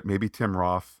add to it, maybe Tim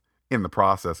Roth, in the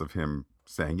process of him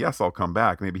saying, yes, I'll come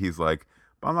back, maybe he's like,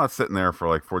 but I'm not sitting there for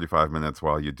like 45 minutes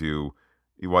while you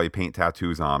paint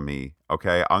tattoos on me.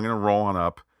 Okay, I'm going to roll on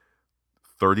up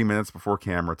 30 minutes before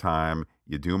camera time.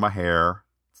 You do my hair.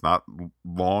 It's not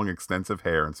long, extensive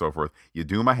hair and so forth. You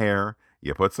do my hair.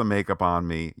 You put some makeup on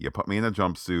me. You put me in a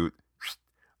jumpsuit.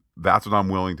 That's what I'm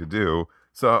willing to do.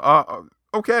 So,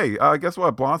 okay, guess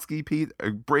what? Blonsky, Pete,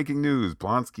 breaking news.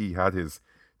 Blonsky had his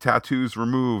tattoos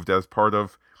removed as part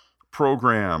of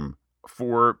program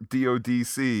for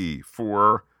DODC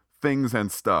for things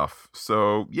and stuff.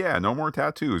 So yeah, no more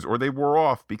tattoos, or they wore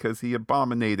off because he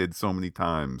abominated so many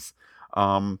times.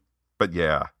 But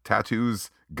yeah,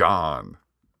 tattoos gone.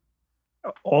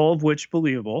 All of which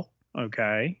believable.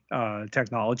 Okay.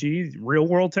 Technology, real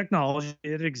world technology,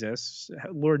 it exists.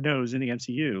 Lord knows in the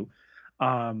MCU.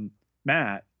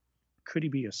 Matt, could he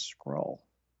be a Skrull?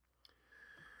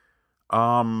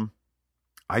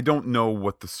 I don't know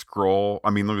what the scroll. I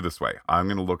mean, look at it this way. I'm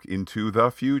going to look into the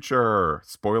future.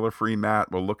 Spoiler free Matt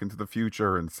will look into the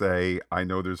future and say, I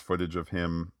know there's footage of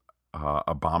him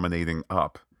abominating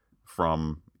up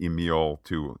from Emil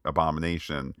to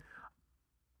abomination.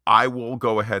 I will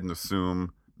go ahead and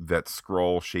assume that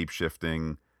scroll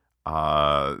shapeshifting,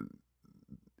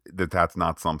 that's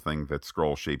not something that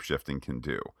scroll shapeshifting can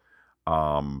do.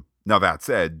 Now, that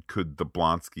said, could the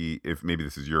Blonsky, if maybe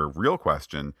this is your real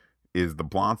question, is the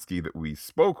Blonsky that we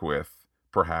spoke with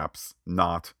perhaps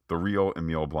not the real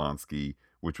Emil Blonsky,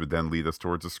 which would then lead us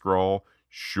towards a scroll?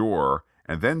 Sure.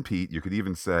 And then, Pete, you could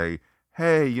even say,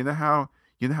 hey, Jessica Gao,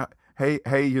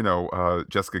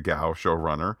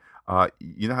 showrunner,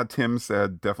 you know how Tim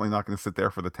said definitely not going to sit there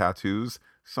for the tattoos?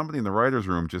 Somebody in the writer's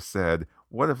room just said,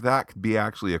 what if that could be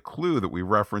actually a clue that we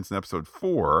referenced in episode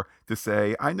 4 to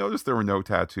say, I noticed there were no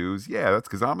tattoos. Yeah, that's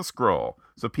because I'm a Skrull.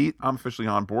 So, Pete, I'm officially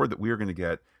on board that we are going to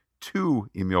get 2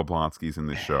 Emil Blonskys in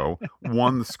this show.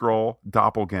 One, the Skrull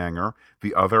doppelganger.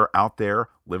 The other out there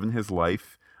living his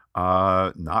life,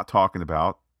 not talking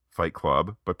about Fight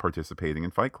Club, but participating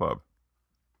in Fight Club.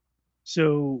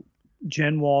 So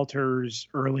Jen Walters,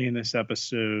 early in this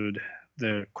episode,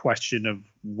 the question of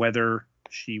whether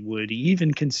she would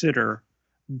even consider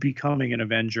becoming an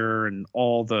Avenger and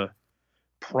all the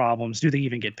problems. Do they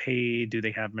even get paid? Do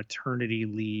they have maternity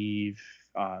leave,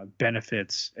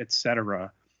 benefits,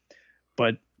 etc.?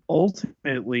 But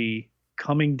ultimately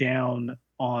coming down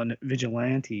on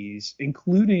vigilantes,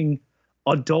 including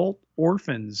adult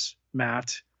orphans,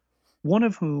 Matt, one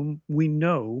of whom we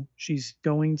know she's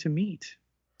going to meet.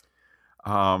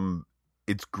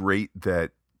 It's great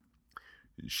that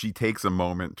she takes a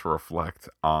moment to reflect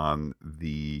on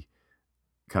the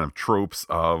kind of tropes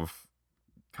of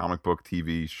comic book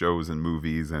TV shows and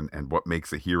movies and what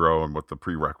makes a hero and what the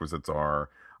prerequisites are.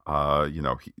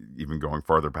 Even going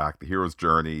farther back, the hero's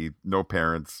journey, no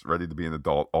parents, ready to be an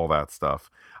adult, all that stuff.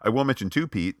 I will mention too,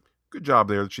 Pete, good job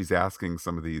there that she's asking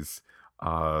some of these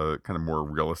kind of more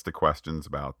realistic questions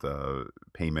about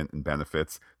payment and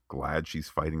benefits. Glad she's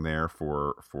fighting there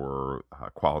for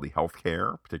quality health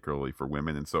care, particularly for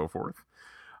women and so forth.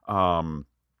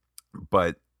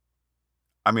 But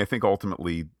I mean, I think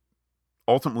ultimately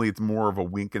it's more of a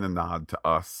wink and a nod to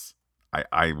us,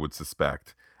 I would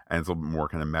suspect. And it's a little bit more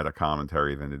kind of meta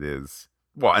commentary than it is.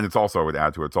 Well, and it's also, I would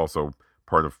add to it, it's also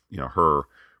part of, her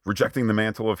rejecting the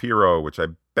mantle of hero, which I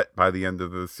bet by the end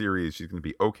of the series, she's going to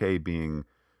be okay being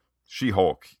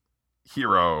She-Hulk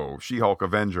hero, She-Hulk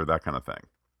Avenger, that kind of thing.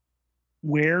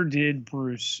 Where did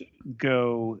Bruce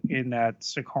go in that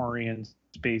Sicarian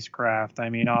spacecraft? I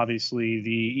mean, obviously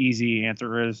the easy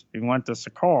answer is he went to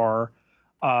Sakaar.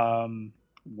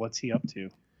 What's he up to?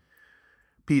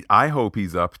 Pete, I hope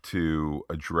he's up to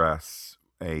address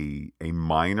a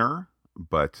minor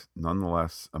but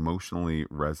nonetheless emotionally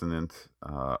resonant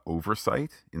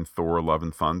oversight in Thor: Love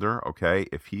and Thunder. Okay,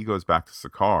 if he goes back to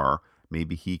Sakaar,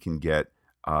 maybe he can get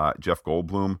Jeff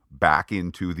Goldblum back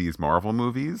into these Marvel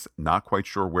movies. Not quite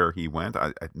sure where he went.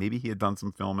 Maybe he had done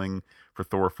some filming for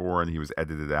Thor 4 and he was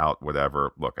edited out,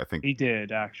 whatever. Look, I think he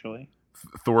did, actually.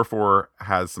 Thor 4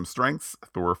 has some strengths.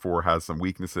 Thor 4 has some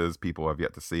weaknesses. People have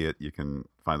yet to see it. You can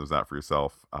find those out for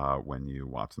yourself when you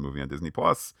watch the movie on Disney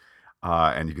Plus.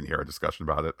 And you can hear a discussion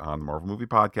about it on the Marvel Movie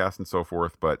Podcast and so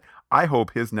forth. But I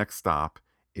hope his next stop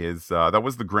is that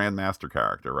was the Grandmaster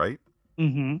character, right?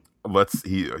 Mm-hmm.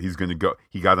 He's going to go.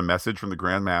 He got a message from the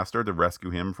Grandmaster to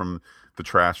rescue him from the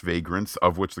trash vagrants,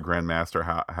 of which the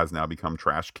Grandmaster has now become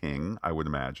Trash King, I would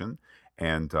imagine.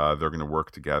 And they're going to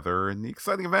work together in the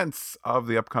exciting events of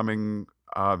the upcoming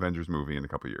Avengers movie in a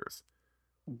couple years.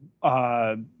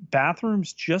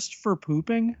 Bathrooms just for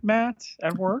pooping, Matt,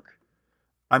 at work?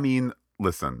 I mean,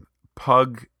 listen,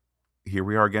 Pug, here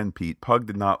we are again, Pete. Pug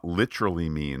did not literally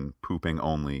mean pooping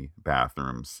only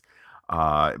bathrooms.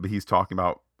 But he's talking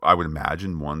about, I would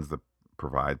imagine, ones that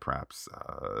provide perhaps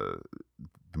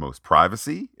the most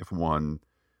privacy if one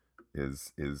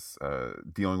is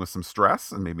dealing with some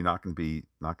stress and maybe not going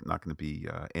to be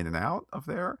in and out of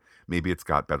there. Maybe it's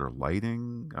got better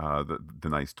lighting, the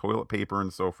nice toilet paper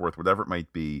and so forth, whatever it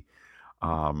might be.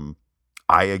 I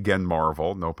again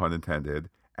marvel, no pun intended,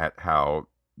 at how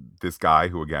this guy,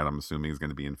 who again I'm assuming is going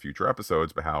to be in future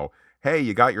episodes, but how, hey,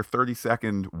 you got your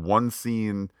 30-second one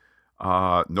scene,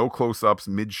 no close-ups,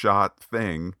 mid-shot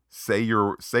thing. Say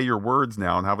your words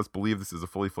now and have us believe this is a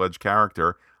fully fledged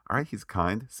character. All right, he's a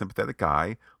kind, sympathetic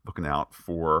guy looking out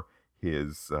for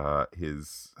his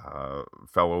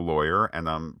fellow lawyer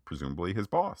and presumably his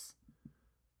boss.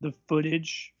 The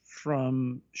footage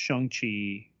from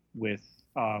Shang-Chi with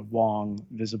Wong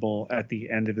visible at the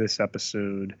end of this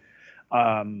episode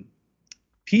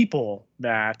people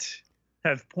that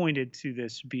have pointed to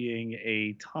this being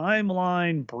a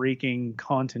timeline breaking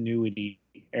continuity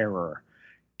error.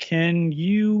 Can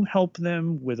you help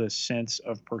them with a sense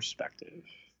of perspective?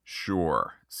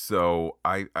 Sure. So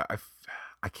I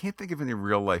can't think of any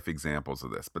real life examples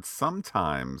of this, but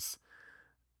sometimes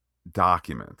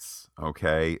documents,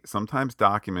 okay? Sometimes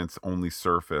documents only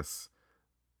surface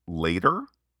later,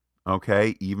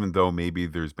 okay? Even though maybe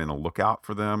there's been a lookout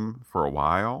for them for a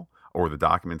while or the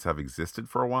documents have existed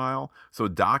for a while. So a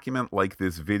document like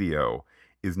this video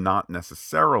is not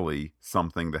necessarily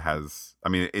something that has, I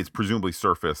mean, it's presumably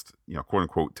surfaced, quote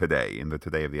unquote, today, in the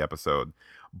today of the episode,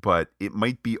 but it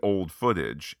might be old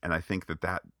footage. And I think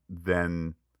that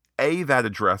then, that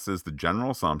addresses the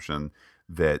general assumption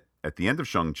that at the end of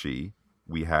Shang-Chi,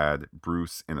 we had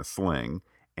Bruce in a sling,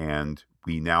 and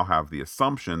we now have the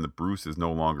assumption that Bruce is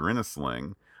no longer in a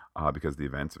sling because of the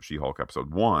events of She-Hulk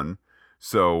episode 1.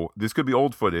 So this could be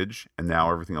old footage, and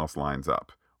now everything else lines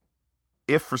up.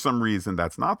 If for some reason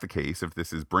that's not the case, if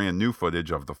this is brand new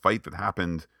footage of the fight that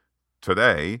happened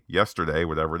today, yesterday,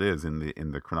 whatever it is in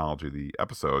the chronology of the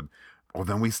episode, well,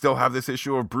 then we still have this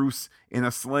issue of Bruce in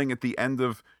a sling at the end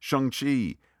of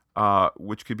Shang-Chi,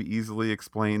 which could be easily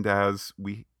explained as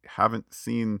we haven't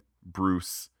seen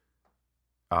Bruce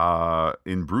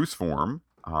in Bruce form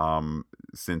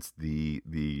since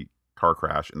the car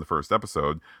crash in the first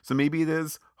episode. So maybe it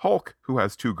is Hulk who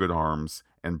has two good arms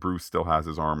and Bruce still has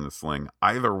his arm in a sling.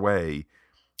 Either way,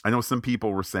 I know some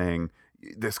people were saying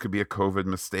this could be a COVID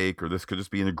mistake or this could just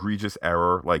be an egregious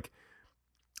error. Like,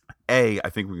 I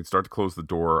think we can start to close the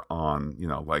door on,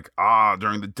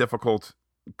 during the difficult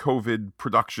COVID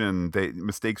production,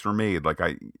 mistakes were made. Like,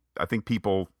 I think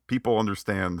people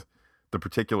understand the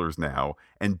particulars now.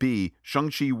 And B,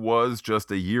 Shang-Chi was just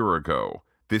a year ago.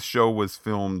 This show was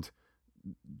filmed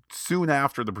soon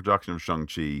after the production of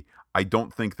Shang-Chi. I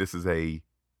don't think this is a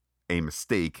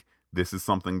mistake. This is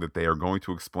something that they are going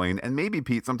to explain. And maybe,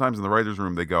 Pete, sometimes in the writer's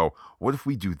room, they go, what if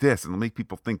we do this? And it'll make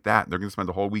people think that. And they're going to spend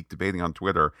a whole week debating on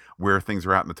Twitter where things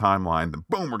are at in the timeline. Then,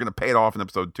 boom, we're going to pay it off in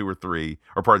episode 2 or 3,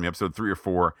 or pardon me, episode 3 or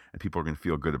 4, and people are going to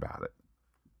feel good about it.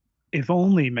 If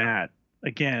only, Matt,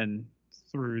 again,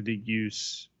 through the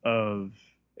use of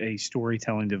a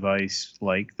storytelling device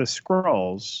like the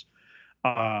Skrulls,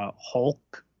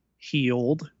 Hulk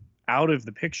healed out of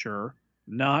the picture,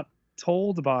 not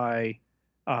told by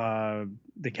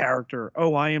the character,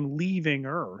 oh, I am leaving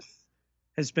Earth,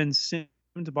 has been sent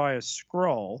by a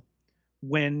Skrull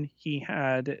when he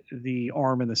had the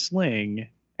arm in the sling,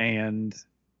 and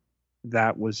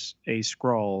that was a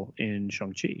Skrull in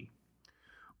Shang-Chi.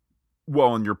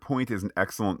 Well, and your point is an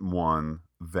excellent one,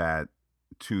 that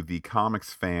to the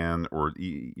comics fan, or,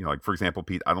 like, for example,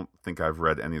 Pete, I don't think I've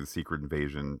read any of the Secret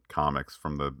Invasion comics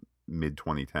from the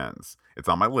mid-2010s. It's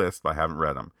on my list, but I haven't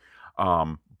read them.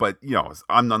 But,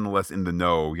 I'm nonetheless in the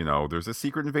know. There's a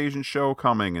Secret Invasion show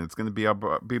coming, and it's going to be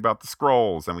about the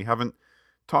Skrulls, and we haven't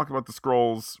talked about the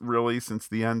Skrulls really since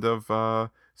the end of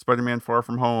Spider-Man Far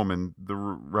From Home and the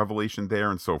revelation there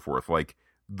and so forth. Like,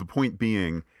 the point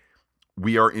being,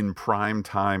 we are in prime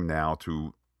time now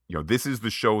to, this is the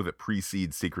show that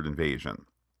precedes Secret Invasion.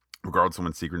 Regardless of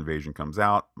when Secret Invasion comes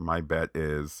out, my bet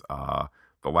is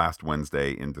the last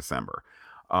Wednesday in December.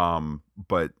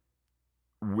 But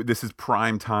this is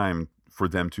prime time for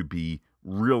them to be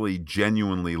really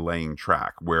genuinely laying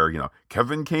track, where,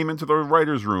 Kevin came into the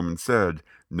writer's room and said,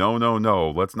 no,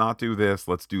 let's not do this,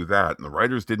 let's do that. And the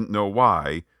writers didn't know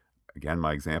why. Again,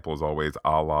 my example is always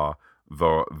a la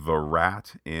the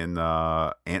rat in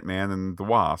Ant-Man and the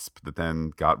Wasp that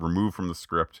then got removed from the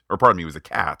script. Or pardon me, it was a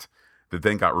cat that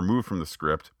then got removed from the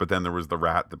script, but then there was the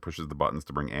rat that pushes the buttons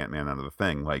to bring Ant-Man out of the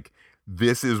thing. Like,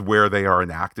 this is where they are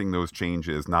enacting those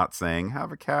changes, not saying,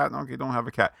 have a cat, okay, don't have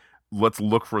a cat. Let's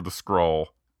look for the Skrull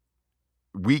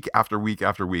week after week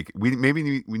after week. We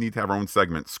need to have our own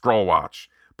segment, Skrull Watch,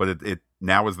 but it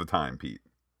now is the time, Pete.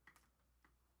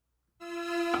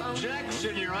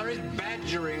 Objection, Your Honor, is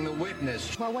badgering the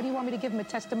witness. Well, what do you want me to give him, a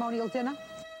testimonial dinner?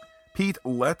 Pete,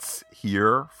 let's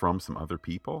hear from some other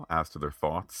people as to their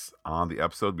thoughts on the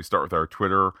episode. We start with our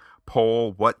Twitter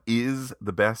poll. What is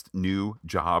the best new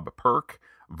job perk?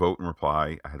 Vote and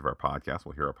reply ahead of our podcast.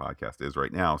 We'll hear our podcast is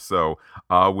right now. So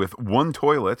with one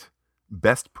toilet,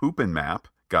 best poopin' map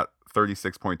got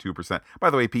 36.2%. By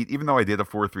the way, Pete, even though I did a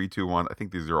 4-3-2-1, I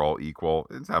think these are all equal.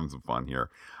 It's having some fun here.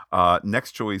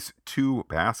 Next choice, 2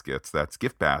 baskets. That's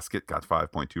gift basket, got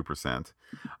 5.2%.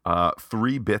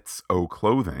 3 bits O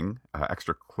clothing,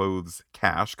 extra clothes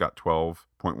cash, got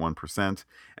 12.1%.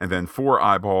 And then 4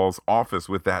 eyeballs office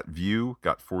with that view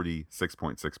got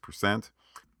 46.6%.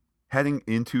 Heading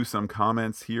into some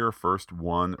comments here. First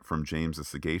one from James the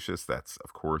Sagacious. That's,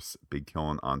 of course, Big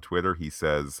Killin on Twitter. He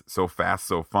says, so fast,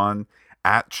 so fun.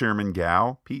 At Chairman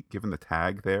Gao. Pete, given the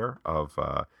tag there of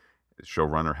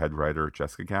showrunner, head writer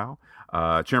Jessica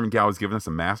Gao. Chairman Gao has given us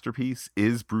a masterpiece.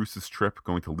 Is Bruce's trip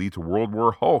going to lead to World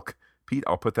War Hulk? Pete,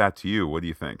 I'll put that to you. What do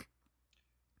you think?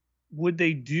 Would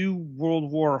they do World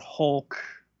War Hulk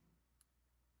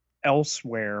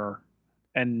elsewhere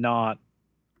and not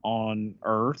on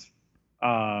Earth?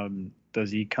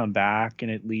 Does he come back and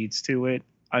it leads to it?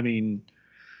 I mean,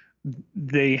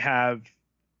 they have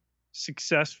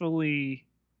successfully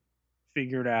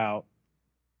figured out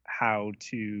how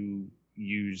to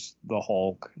use the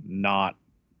Hulk not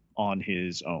on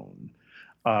his own,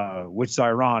 which is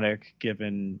ironic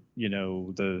given,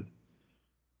 the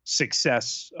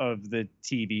success of the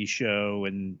TV show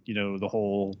and, the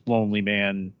whole Lonely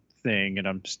Man thing. And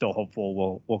I'm still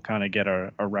hopeful we'll kind of get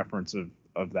a reference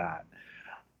of that.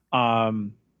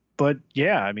 But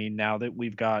yeah, I mean, now that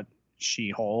we've got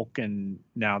She-Hulk and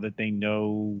now that they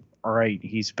know, all right,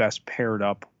 he's best paired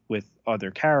up with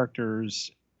other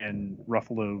characters, and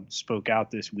Ruffalo spoke out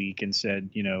this week and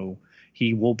said,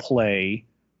 he will play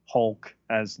Hulk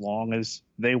as long as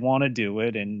they want to do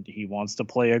it, and he wants to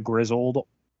play a grizzled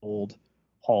old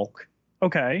Hulk.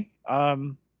 Okay.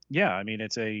 Yeah, I mean,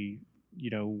 it's a,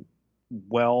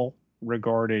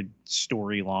 well-regarded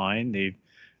storyline.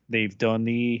 They've done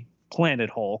the Planet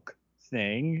Hulk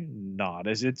thing, not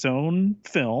as its own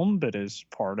film, but as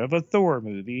part of a Thor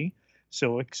movie.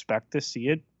 So expect to see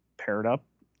it paired up,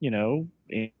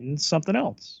 in something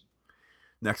else.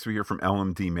 Next, we hear from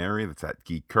LMD Mary. That's at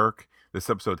Geek Kirk. This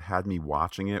episode had me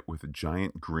watching it with a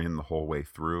giant grin the whole way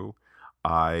through.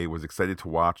 I was excited to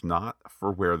watch, not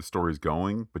for where the story's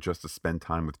going, but just to spend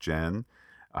time with Jen.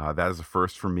 That is a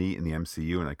first for me in the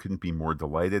MCU, and I couldn't be more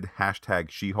delighted. Hashtag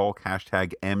She-Hulk,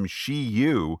 hashtag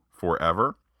MSheU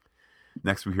forever.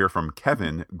 Next, we hear from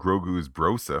Kevin, Grogu's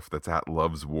Brosif. That's at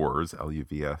Loves Wars,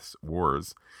 Luvs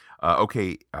Wars.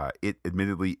 It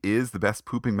admittedly is the best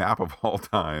pooping map of all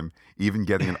time, even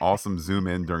getting an awesome zoom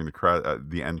in during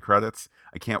the end credits.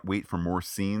 I can't wait for more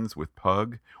scenes with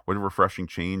Pug. What a refreshing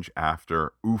change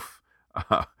after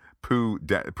poo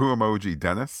emoji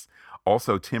Dennis.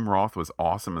 Also, Tim Roth was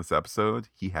awesome in this episode.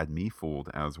 He had me fooled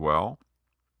as well.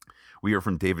 We hear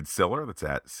from David Siller. That's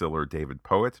at Siller David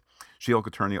Poet. She-Hulk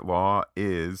Attorney at Law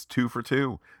is 2 for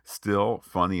 2. Still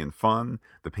funny and fun.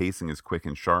 The pacing is quick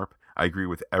and sharp. I agree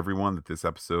with everyone that this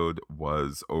episode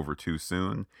was over too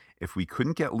soon. If we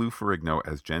couldn't get Lou Ferrigno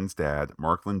as Jen's dad,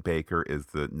 Markland Baker is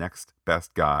the next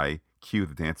best guy. Cue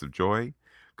the Dance of Joy.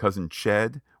 Cousin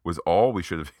Ched was all we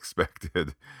should have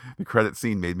expected. The credit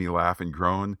scene made me laugh and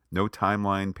groan. No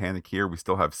timeline panic here. We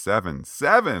still have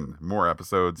seven more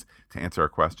episodes to answer our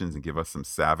questions and give us some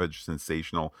savage,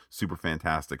 sensational, super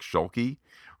fantastic Shulky.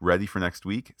 Ready for next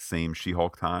week. Same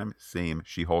She-Hulk time, same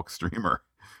She-Hulk streamer.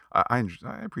 I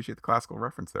appreciate the classical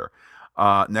reference there.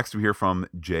 Next, we hear from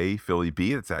J Philly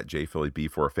B. That's at J Philly B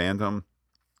for a fandom.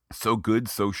 So good,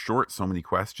 so short, so many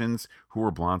questions. Who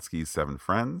are Blonsky's 7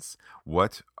 friends?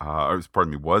 Was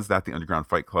that the underground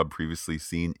fight club previously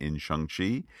seen in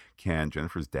Shang-Chi? Can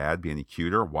Jennifer's dad be any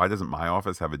cuter? Why doesn't my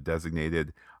office have a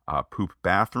designated poop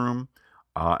bathroom?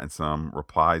 And some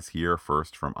replies here.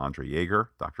 First from Andre Yeager,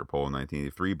 Dr. Polo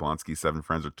 1983. Blonsky's 7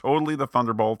 friends are totally the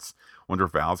Thunderbolts. Wonder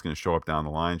if Val's going to show up down the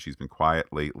line. She's been quiet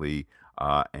lately.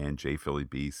 And J Philly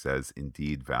B says,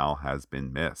 indeed, Val has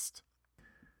been missed.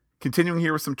 Continuing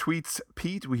here with some tweets,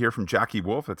 Pete, we hear from Jackie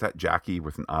Wolf. That's at Jackie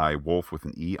with an I, Wolf with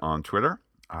an E on Twitter.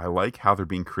 I like how they're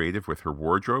being creative with her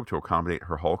wardrobe to accommodate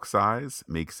her Hulk size.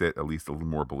 Makes it at least a little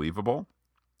more believable.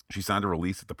 She signed a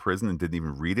release at the prison and didn't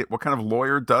even read it. What kind of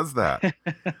lawyer does that?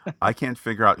 I can't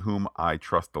figure out whom I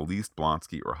trust the least,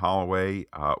 Blonsky or Holloway.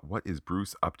 What is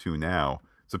Bruce up to now?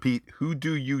 So, Pete, who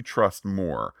do you trust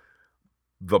more?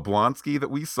 The Blonsky that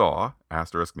we saw,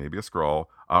 asterisk, maybe a scroll,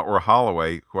 or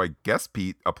Holloway, who I guess,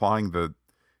 Pete, applying the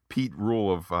Pete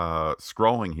rule of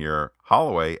scrolling here,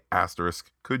 Holloway,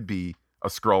 asterisk, could be a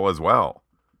scroll as well.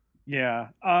 Yeah.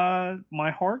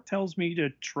 My heart tells me to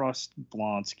trust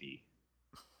Blonsky.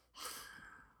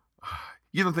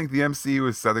 You don't think the MCU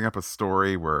is setting up a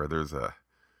story where there's a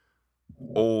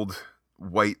old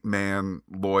white man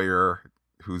lawyer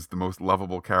who's the most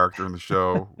lovable character in the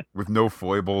show with no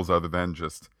foibles other than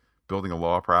just building a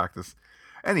law practice?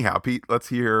 Anyhow, Pete, let's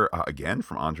hear again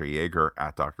from Andre Yeager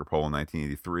at Dr. Polo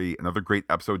 1983. Another great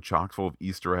episode chock full of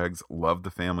Easter eggs. Loved the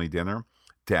family dinner.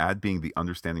 Dad being the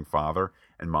understanding father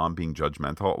and mom being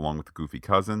judgmental along with the goofy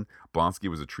cousin. Blonsky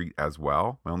was a treat as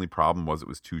well. My only problem was it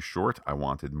was too short. I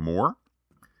wanted more.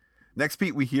 Next,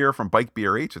 Pete, we hear from Bike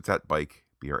BRH. It's at Bike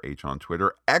BRH on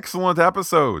Twitter. Excellent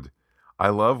episode. I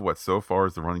love what so far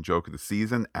is the running joke of the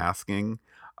season, asking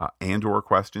and/or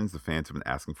questions the fans have been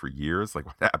asking for years, like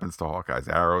what happens to Hawkeye's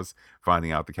arrows,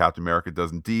 finding out that Captain America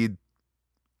does indeed,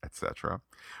 etc.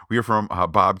 We hear from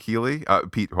Bob Keeley,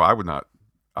 Pete, who I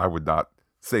would not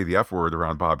say the F word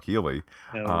around Bob Keeley.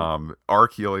 No. R.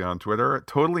 Keeley on Twitter.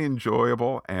 Totally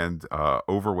enjoyable and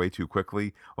over way too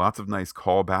quickly. Lots of nice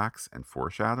callbacks and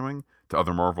foreshadowing to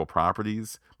other Marvel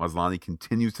properties. Maslany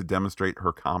continues to demonstrate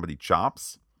her comedy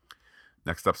chops.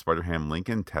 Next up, Spider-Ham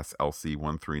Lincoln, Tess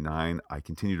LC139. I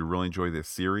continue to really enjoy this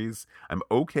series. I'm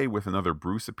okay with another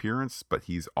Bruce appearance, but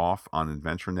he's off on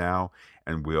adventure now,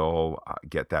 and we'll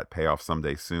get that payoff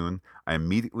someday soon. I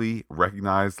immediately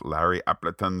recognized Larry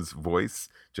Appleton's voice.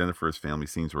 Jennifer's family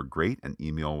scenes were great, and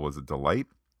Emil was a delight.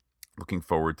 Looking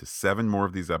forward to 7 more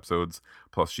of these episodes,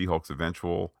 plus She-Hulk's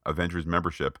eventual Avengers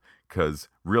membership, because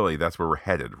really, that's where we're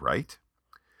headed, right?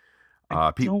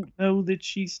 I don't know that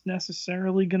she's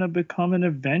necessarily going to become an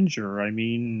Avenger. I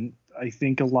mean, I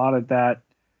think a lot of that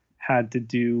had to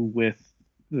do with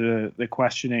the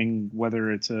questioning whether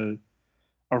it's a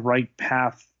right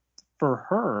path for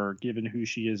her, given who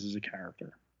she is as a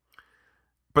character.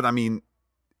 But I mean,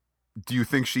 do you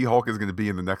think She-Hulk is going to be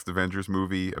in the next Avengers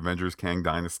movie, Avengers Kang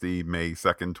Dynasty, May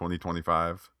 2nd,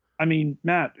 2025? I mean,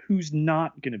 Matt, who's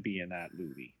not going to be in that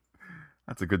movie?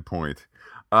 That's a good point.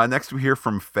 Next, we hear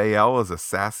from Faye-Elle as a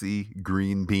sassy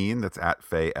green bean. That's at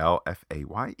Faye-Elle,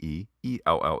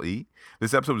 Fayeelle.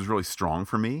 This episode was really strong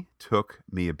for me. Took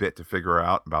me a bit to figure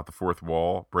out about the fourth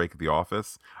wall break at the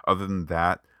office. Other than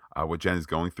that, what Jen is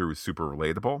going through is super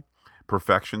relatable.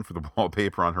 Perfection for the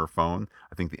wallpaper on her phone.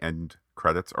 I think the end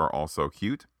credits are also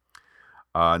cute.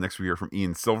 Next, we hear from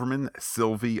Ian Silverman,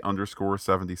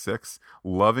 Sylvie_76.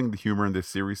 Loving the humor in this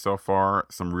series so far.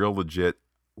 Some real legit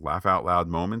laugh out loud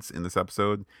moments in this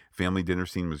episode. Family dinner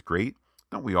scene was great.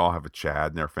 Don't we all have a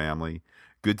Chad in our family?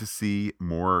 Good to see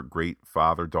more great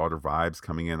father-daughter vibes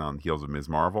coming in on the heels of Ms.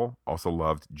 Marvel. Also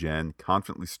loved Jen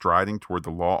confidently striding toward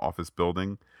the law office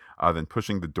building, then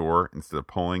pushing the door instead of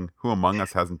pulling. Who among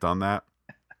us hasn't done that?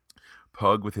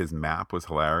 Pug with his map was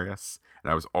hilarious, and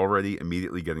I was already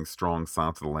immediately getting strong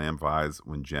Silence of the Lamb vibes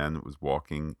when Jen was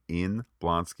walking in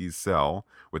Blonsky's cell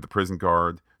with the prison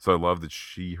guard, so I love that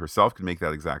she herself could make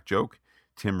that exact joke.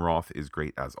 Tim Roth is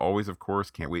great as always, of course.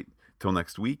 Can't wait till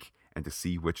next week and to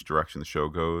see which direction the show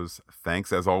goes.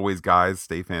 Thanks as always, guys.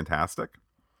 Stay fantastic.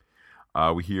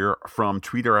 We hear from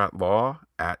Tweeter at Law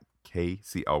at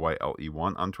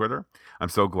KCLYLE1 on Twitter. I'm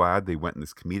so glad they went in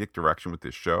this comedic direction with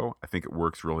this show. I think it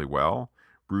works really well.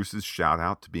 Bruce's shout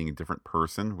out to being a different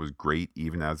person was great,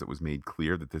 even as it was made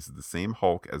clear that this is the same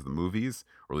Hulk as the movies,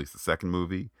 or at least the second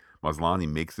movie. Maslany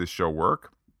makes this show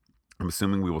work. I'm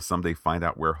assuming we will someday find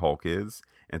out where Hulk is,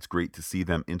 and it's great to see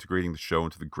them integrating the show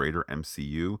into the greater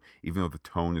MCU, even though the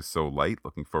tone is so light.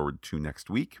 Looking forward to next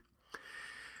week.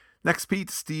 Next, Pete,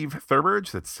 Steve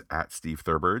Thurberge. That's at Steve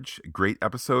Thurberge. Great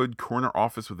episode. Corner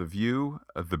office with a view.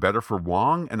 The better for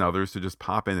Wong and others to just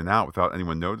pop in and out without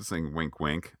anyone noticing. Wink,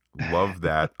 wink. Love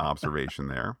that observation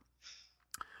there.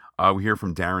 We hear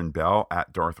from Darren Bell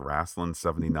at Darth Rasslin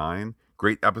 79.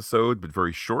 Great episode, but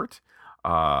very short.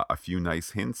 A few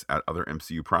nice hints at other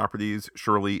MCU properties.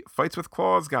 Shirley fights with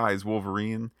claws, guys.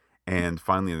 Wolverine. And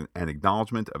finally, an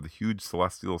acknowledgement of the huge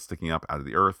celestial sticking up out of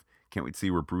the earth. Can't wait to see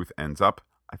where Bruce ends up.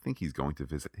 I think he's going to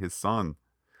visit his son.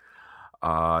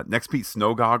 Next piece,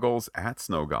 Snow Goggles at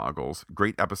Snow Goggles.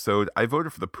 Great episode. I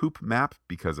voted for the poop map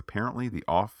because apparently the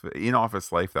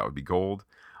in-office life, that would be gold.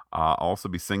 I'll also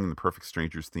be singing the Perfect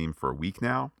Strangers theme for a week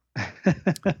now.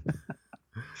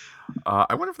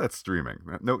 I wonder if that's streaming.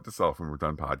 Note to self when we're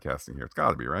done podcasting here. It's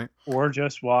got to be, right? Or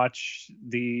just watch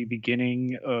the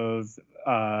beginning of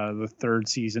the third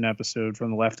season episode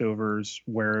from The Leftovers,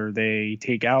 where they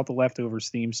take out the Leftovers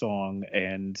theme song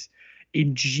and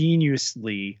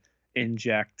ingeniously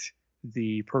inject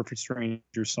the Perfect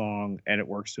Stranger song, and it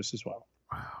works just as well.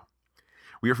 Wow.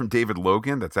 We hear from David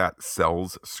Logan. That's at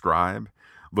Cells Scribe.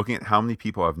 Looking at how many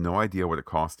people have no idea what it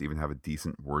costs to even have a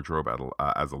decent wardrobe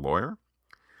as a lawyer.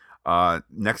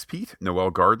 Next, Pete,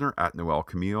 Noel Gardner at Noel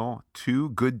Camille. 2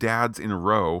 good dads in a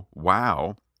row.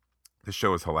 Wow. This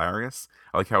show is hilarious.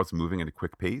 I like how it's moving at a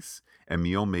quick pace.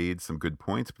 Emil made some good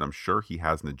points, but I'm sure he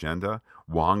has an agenda.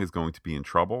 Wong is going to be in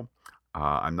trouble.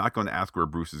 I'm not going to ask where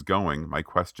Bruce is going. My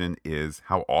question is,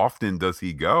 how often does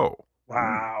he go?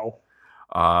 Wow.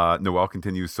 Noel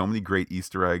continues so many great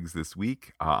Easter eggs this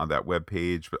week on that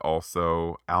webpage, but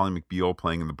also Ally McBeal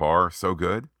playing in the bar. So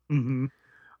good. Mm-hmm.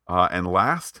 And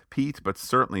last, Pete, but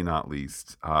certainly not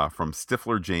least, from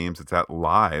Stifler James, it's at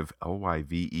live,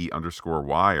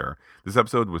 LYVE_wire. This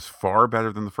episode was far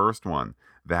better than the first one.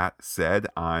 That said,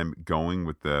 I'm going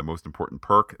with the most important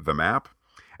perk, the map.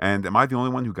 And am I the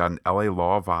only one who got an LA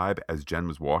Law vibe as Jen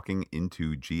was walking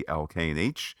into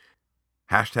GLK&H?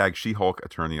 Hashtag She-Hulk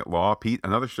Attorney at Law. Pete,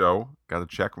 another show. Got to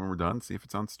check when we're done, see if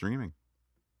it's on streaming.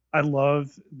 I love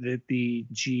that the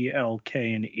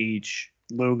GLK and H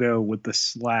logo with the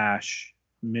slash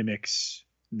mimics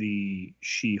the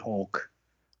She-Hulk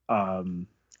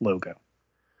logo.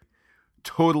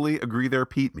 Totally agree there,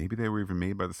 Pete. Maybe they were even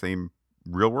made by the same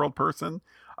real-world person.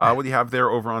 What do you have there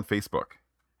over on Facebook?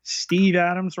 Steve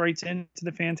Adams writes into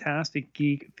the Fantastic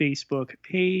Geek Facebook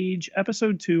page.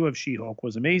 Episode 2 of She-Hulk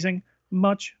was amazing.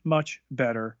 Much, much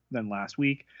better than last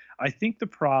week. I think the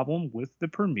problem with the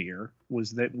premiere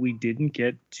was that we didn't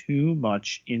get too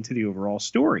much into the overall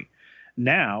story.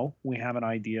 Now we have an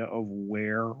idea of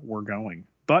where we're going.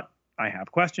 But I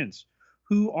have questions.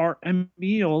 Who are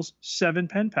Emil's 7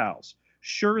 pen pals?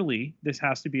 Surely this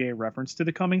has to be a reference to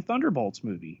the coming Thunderbolts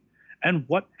movie. And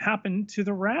what happened to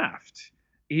the raft?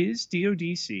 Is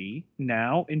DODC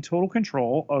now in total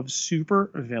control of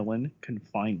supervillain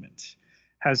confinement?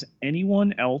 Has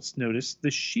anyone else noticed the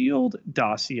S.H.I.E.L.D.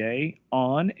 dossier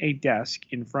on a desk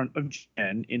in front of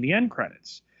Jen in the end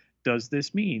credits? Does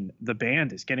this mean the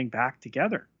band is getting back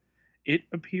together? It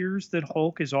appears that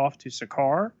Hulk is off to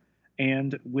Sakaar,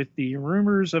 and with the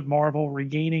rumors of Marvel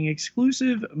regaining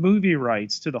exclusive movie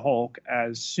rights to the Hulk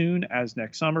as soon as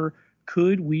next summer,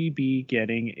 could we be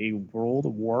getting a World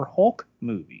War Hulk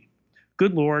movie?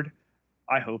 Good Lord,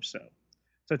 I hope so.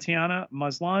 Tatiana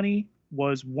Maslany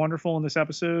was wonderful in this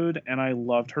episode, and I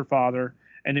loved her father.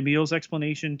 And Emil's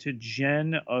explanation to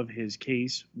Jen of his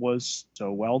case was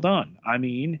so well done. I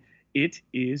mean, it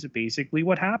is basically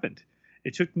what happened.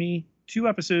 It took me 2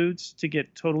 episodes to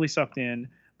get totally sucked in,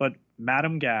 but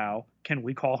Madame Gao, can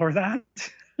we call her that?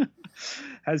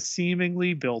 has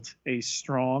seemingly built a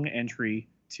strong entry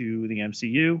to the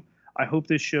MCU. I hope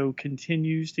this show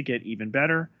continues to get even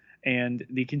better, and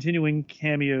the continuing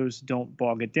cameos don't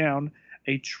bog it down.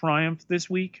 A triumph this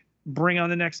week. Bring on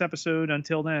the next episode.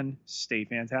 Until then, stay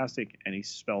fantastic. And he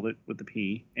spelled it with the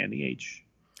P and the H.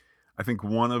 I think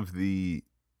one of the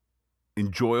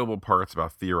enjoyable parts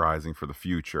about theorizing for the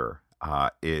future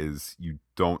is you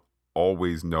don't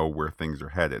always know where things are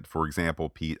headed. For example,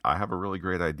 Pete, I have a really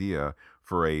great idea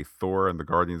for a Thor and the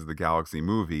Guardians of the Galaxy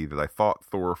movie that I thought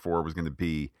Thor 4 was going to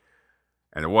be,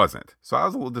 and it wasn't. So I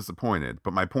was a little disappointed.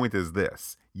 But my point is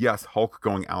this. Yes, Hulk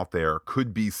going out there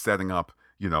could be setting up,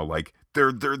 like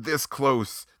they're this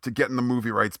close to getting the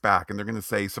movie rights back, and they're going to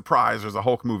say, surprise, there's a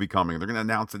Hulk movie coming. They're going to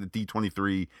announce it at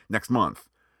D23 next month.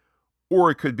 Or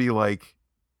it could be like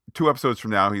 2 episodes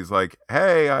from now, he's like,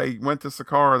 hey, I went to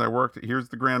Sakaar and I worked, here's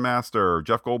the Grand Master.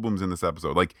 Jeff Goldblum's in this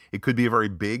episode. Like, it could be a very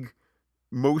big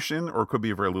motion, or it could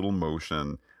be a very little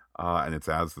motion, and it's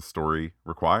as the story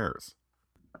requires.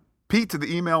 Pete, to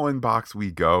the email inbox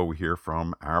we go. We hear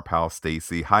from our pal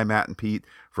Stacy. Hi, Matt and Pete.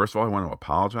 First of all, I want to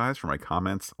apologize for my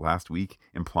comments last week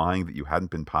implying that you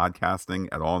hadn't been podcasting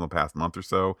at all in the past month or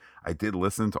so. I did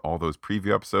listen to all those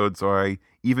preview episodes, so I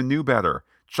even knew better.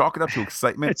 Chalk it up to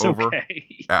excitement It's over.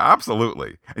 okay.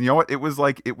 Absolutely. And you know what? It was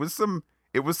some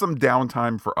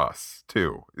downtime for us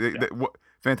too. Yeah.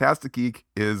 Fantastic Geek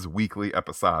is weekly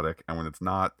episodic, and when it's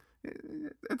not,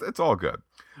 it's all good.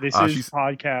 This is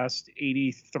podcast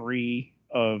 83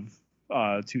 of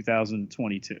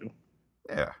 2022.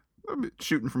 Yeah.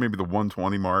 Shooting for maybe the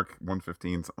 120 mark,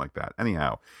 115, something like that.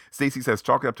 Anyhow, Stacy says,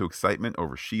 chalk it up to excitement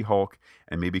over She-Hulk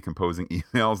and maybe composing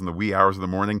emails in the wee hours of the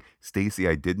morning. Stacy,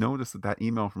 I did notice that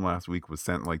email from last week was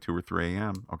sent like 2 or 3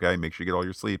 a.m. Okay, make sure you get all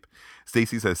your sleep.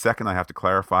 Stacy says, second, I have to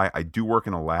clarify, I do work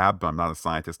in a lab, but I'm not a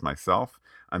scientist myself.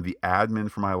 I'm the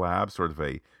admin for my lab, sort of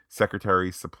a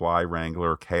secretary, supply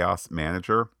wrangler, chaos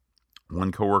manager.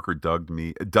 One coworker dubbed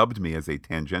me as a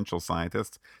tangential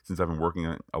scientist since I've been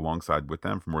working alongside with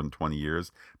them for more than 20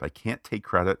 years. But I can't take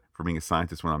credit for being a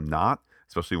scientist when I'm not,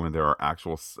 especially when there are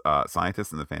actual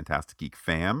scientists in the Fantastic Geek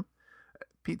fam.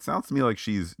 Pete, sounds to me like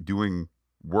she's doing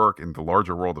work in the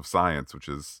larger world of science, which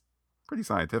is pretty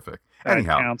scientific. That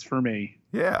counts for me.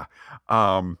 Yeah.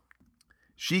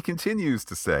 She continues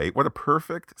to say, what a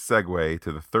perfect segue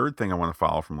to the third thing I want to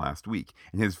follow from last week.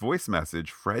 In his voice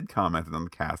message, Fred commented on the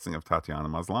casting of Tatiana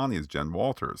Maslany as Jen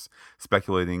Walters,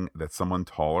 speculating that someone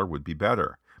taller would be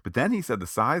better. But then he said the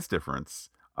size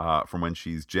difference from when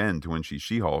she's Jen to when she's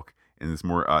She-Hulk is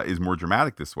more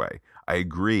dramatic this way. I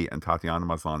agree, and Tatiana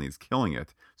Maslany is killing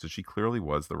it, so she clearly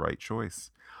was the right choice.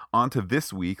 On to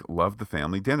this week, loved the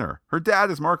family dinner. Her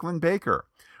dad is Mark Lynn Baker.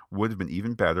 Would have been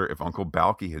even better if Uncle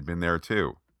Balky had been there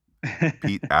too.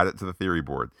 Pete, add it to the theory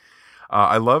board.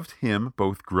 I loved him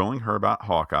both grilling her about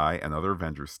Hawkeye and other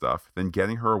Avengers stuff, then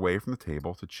getting her away from the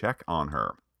table to check on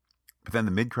her. But then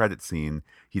the mid-credit scene,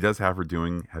 he does have her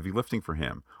doing heavy lifting for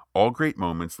him. All great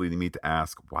moments leading me to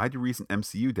ask, why do recent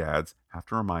MCU dads have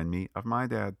to remind me of my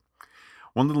dad?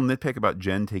 One little nitpick about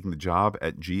Jen taking the job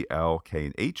at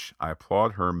GLK&H. I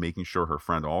applaud her making sure her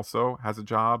friend also has a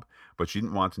job, but she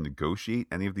didn't want to negotiate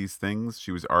any of these things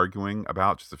she was arguing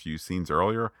about just a few scenes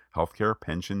earlier: healthcare,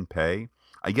 pension, pay.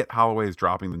 I get Holloway is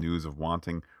dropping the news of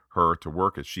wanting her to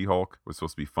work as She-Hulk was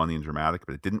supposed to be funny and dramatic,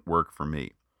 but it didn't work for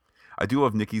me. I do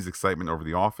love Nikki's excitement over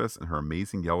the office and her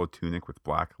amazing yellow tunic with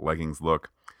black leggings look.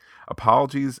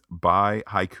 Apologies by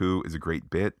Haiku is a great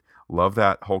bit. Love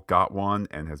that Hulk got one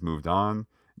and has moved on.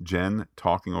 Jen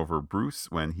talking over Bruce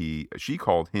when she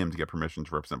called him to get permission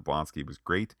to represent Blonsky was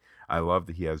great. I love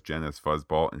that he has Jen as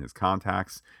Fuzzball in his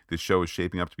contacts. This show is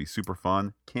shaping up to be super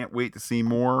fun. Can't wait to see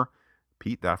more.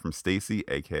 Pete, that from Stacy,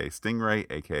 aka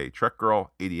Stingray, aka Trek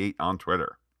Girl 88 on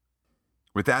Twitter.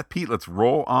 With that, Pete, let's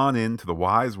roll on into the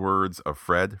wise words of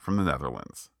Fred from the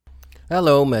Netherlands.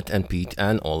 Hello, Matt and Pete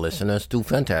and all listeners to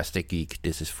Fantastic Geek.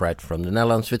 This is Fred from the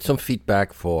Netherlands with some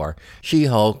feedback for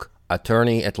She-Hulk,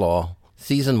 Attorney at Law,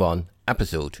 Season 1,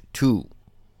 Episode 2.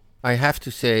 I have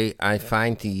to say, I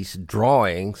find these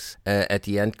drawings at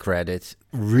the end credits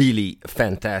really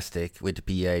fantastic, with the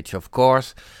PH, of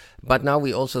course. But now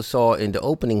we also saw in the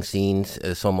opening scenes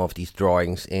some of these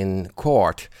drawings in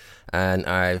court. And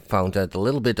I found that a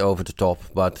little bit over the top,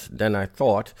 but then I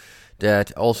thought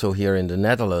that also here in the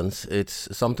Netherlands,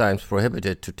 it's sometimes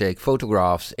prohibited to take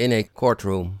photographs in a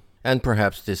courtroom. And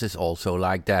perhaps this is also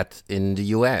like that in the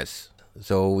US.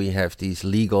 So we have these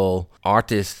legal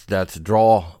artists that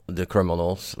draw the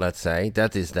criminals, let's say.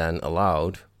 That is then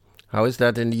allowed. How is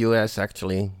that in the US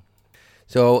actually?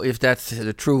 So if that's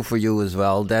true for you as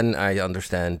well, then I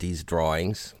understand these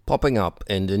drawings popping up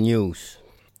in the news.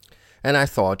 And I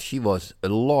thought she was a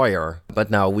lawyer,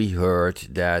 but now we heard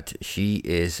that she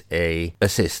is a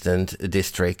assistant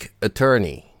district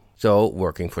attorney, so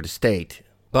working for the state.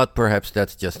 But perhaps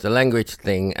that's just a language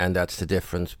thing, and that's the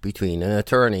difference between an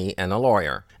attorney and a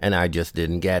lawyer, and I just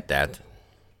didn't get that.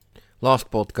 Last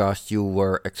podcast you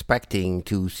were expecting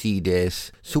to see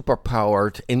this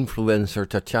superpowered influencer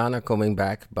Tatiana coming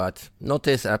back, but not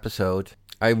this episode.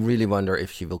 I really wonder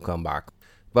if she will come back.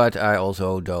 But I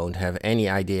also don't have any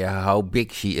idea how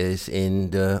big she is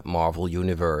in the Marvel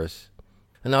universe.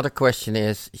 Another question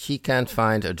is, she can't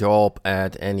find a job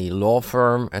at any law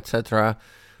firm, etc.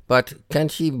 But can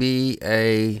she be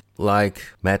like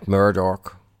Matt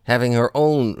Murdock, having her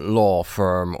own law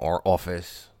firm or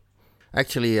office?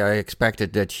 Actually, I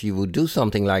expected that she would do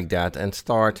something like that and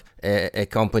start a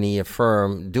company, a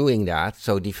firm doing that,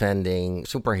 so defending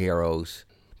superheroes.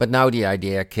 But now the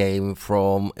idea came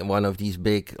from one of these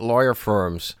big lawyer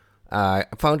firms. I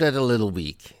found that a little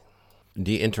weak.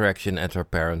 The interaction at her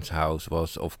parents' house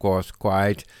was, of course,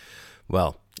 quite,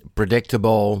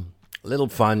 predictable, a little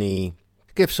funny.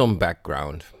 Give some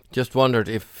background. Just wondered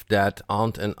if that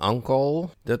aunt and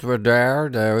uncle that were there,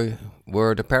 they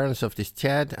were the parents of this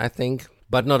Chad, I think,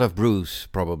 but not of Bruce,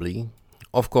 probably.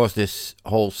 Of course, this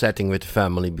whole setting with the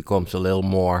family becomes a little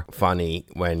more funny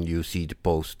when you see the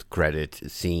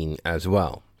post-credit scene as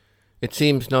well. It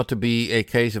seems not to be a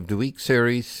Case of the Week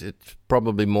series. It's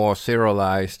probably more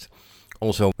serialized.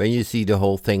 Also, when you see the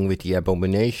whole thing with the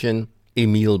Abomination,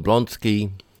 Emil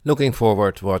Blonsky, looking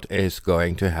forward to what is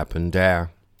going to happen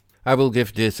there. I will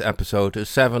give this episode a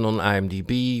 7 on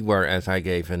IMDb, whereas I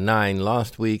gave a 9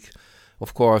 last week.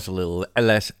 Of course, a little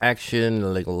less action, a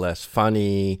little less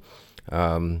funny.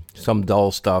 Some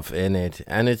dull stuff in it,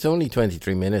 and it's only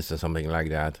 23 minutes or something like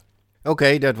that.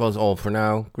 Okay, that was all for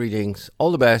now. Greetings,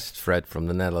 all the best, Fred from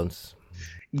the Netherlands.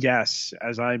 Yes,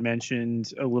 as I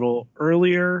mentioned a little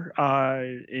earlier,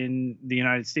 in the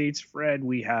United States, Fred,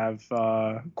 we have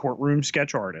courtroom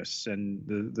sketch artists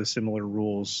and the similar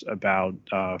rules about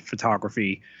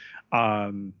photography.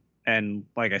 And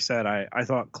like I said, I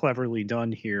thought cleverly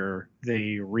done here.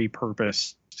 They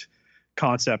repurposed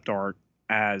concept art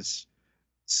as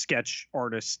sketch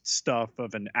artist stuff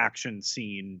of an action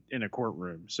scene in a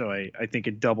courtroom. So I think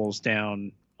it doubles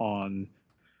down on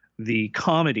the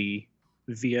comedy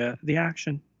via the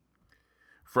action.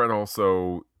 Fred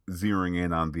also zeroing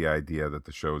in on the idea that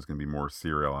the show is going to be more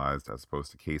serialized as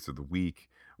opposed to Case of the Week,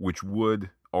 which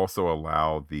would also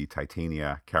allow the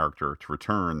Titania character to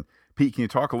return. Pete, can you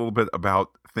talk a little bit about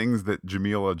things that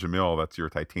Jamila Jamil, that's your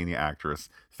Titania actress,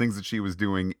 things that she was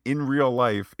doing in real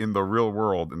life, in the real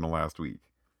world in the last week?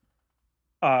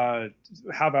 How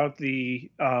about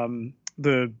the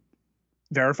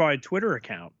verified Twitter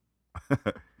account?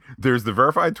 There's the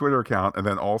verified Twitter account, and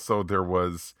then also there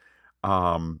was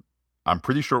I'm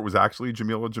pretty sure it was actually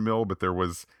Jamila Jamil, but there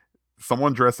was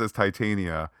someone dressed as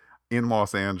Titania in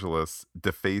Los Angeles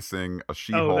defacing a Oh,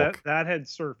 She-Hulk. that had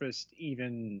surfaced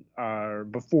even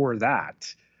before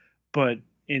that. But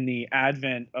in the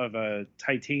advent of a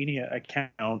Titania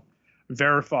account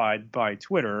verified by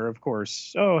Twitter, of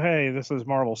course, oh, hey, this is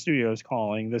Marvel Studios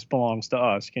calling. This belongs to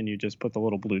us. Can you just put the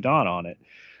little blue dot on it?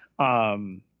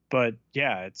 But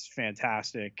yeah, it's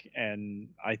fantastic. And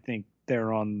I think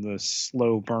they're on the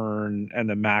slow burn and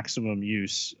the maximum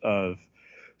use of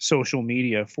social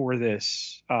media for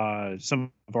this.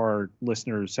 Some of our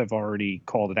listeners have already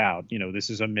called it out. You know, this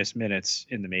is a Miss Minutes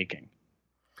in the making.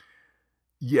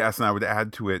 Yes, and I would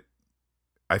add to it,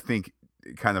 I think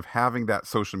kind of having that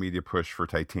social media push for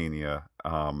Titania,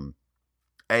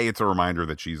 it's a reminder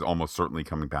that she's almost certainly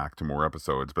coming back to more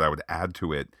episodes, but I would add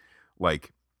to it,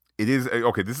 like, it is,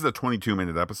 okay, this is a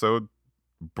 22-minute episode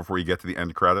before you get to the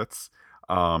end credits.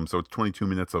 So it's 22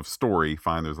 minutes of story.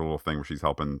 Fine, there's a little thing where she's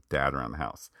helping dad around the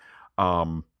house.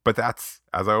 But that's,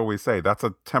 as I always say, that's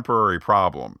a temporary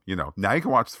problem. You know, now you can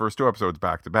watch the first 2 episodes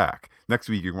back to back. Next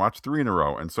week you can watch 3 in a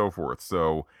row and so forth.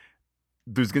 So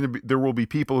there will be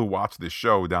people who watch this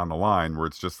show down the line where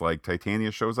it's just like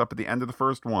Titania shows up at the end of the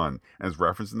first one and is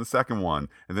referenced in the second one,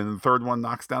 and then the third one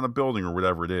knocks down a building or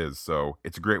whatever it is. So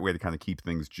it's a great way to kind of keep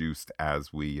things juiced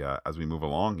as we move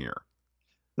along here.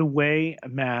 The way,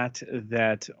 Matt,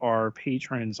 that our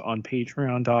patrons on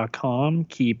patreon.com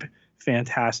keep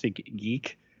Fantastic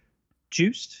Geek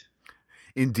juiced.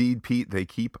 Indeed, Pete, they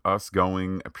keep us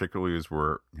going, particularly as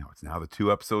we're, it's now the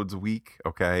 2 episodes a week,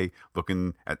 okay?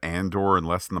 Looking at Andor in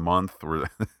less than a month.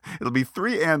 It'll be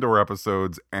 3 Andor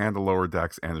episodes and a Lower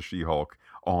Decks and a She-Hulk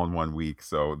all in 1 week.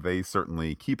 So they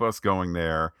certainly keep us going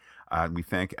there. And we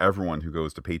thank everyone who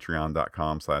goes to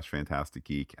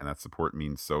patreon.com/fantasticgeek, and that support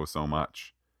means so, so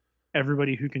much.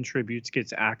 Everybody who contributes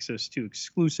gets access to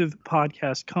exclusive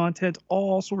podcast content,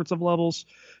 all sorts of levels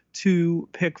to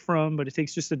pick from, but it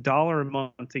takes just $1 a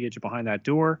month to get you behind that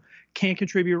door. Can't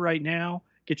contribute right now?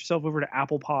 Get yourself over to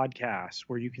Apple Podcasts,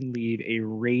 where you can leave a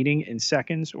rating in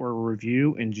seconds or a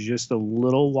review in just a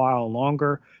little while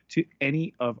longer to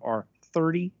any of our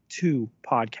 32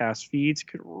 podcast feeds.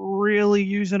 Could really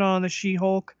use it on the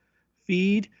She-Hulk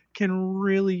feed, can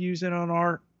really use it on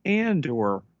our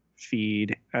Andor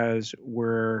feed, as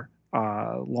we're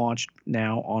launched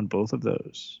now on both of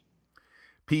those.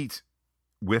 Pete,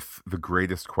 with the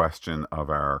greatest question of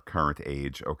our current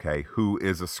age, okay, who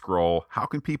is a Skrull? How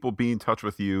can people be in touch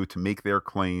with you to make their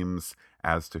claims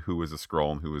as to who is a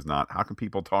Skrull and who is not? How can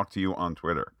people talk to you on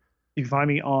Twitter? You can find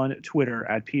me on Twitter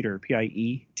at Peter,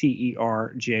 PIETERJ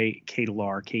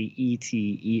Ketelaar,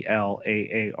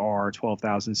 KETELAAR,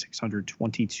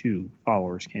 12,622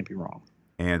 followers. Can't be wrong.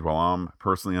 And while I'm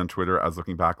personally on Twitter as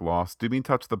Looking Back Lost, do be in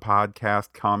touch with the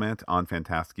podcast. Comment on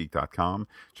fantasticgeek.com.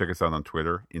 Check us out on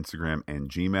Twitter, Instagram, and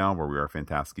Gmail, where we are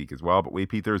Fantastic Geek as well. But wait,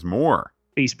 Pete, there's more.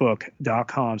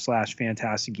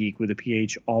 Facebook.com/fantasticgeek with a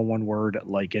PH, all one word,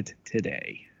 like it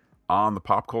today. On the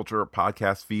Pop Culture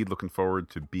podcast feed, looking forward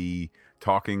to be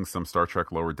talking some Star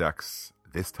Trek Lower Decks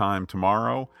this time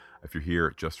tomorrow. If you're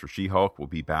here just for She-Hulk, we'll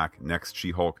be back next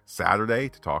She-Hulk Saturday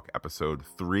to talk episode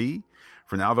 3.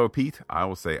 For now, though, Pete, I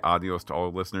will say adios to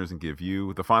all the listeners and give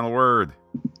you the final word.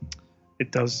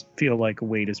 It does feel like a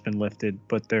weight has been lifted,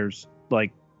 but there's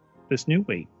like this new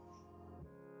weight.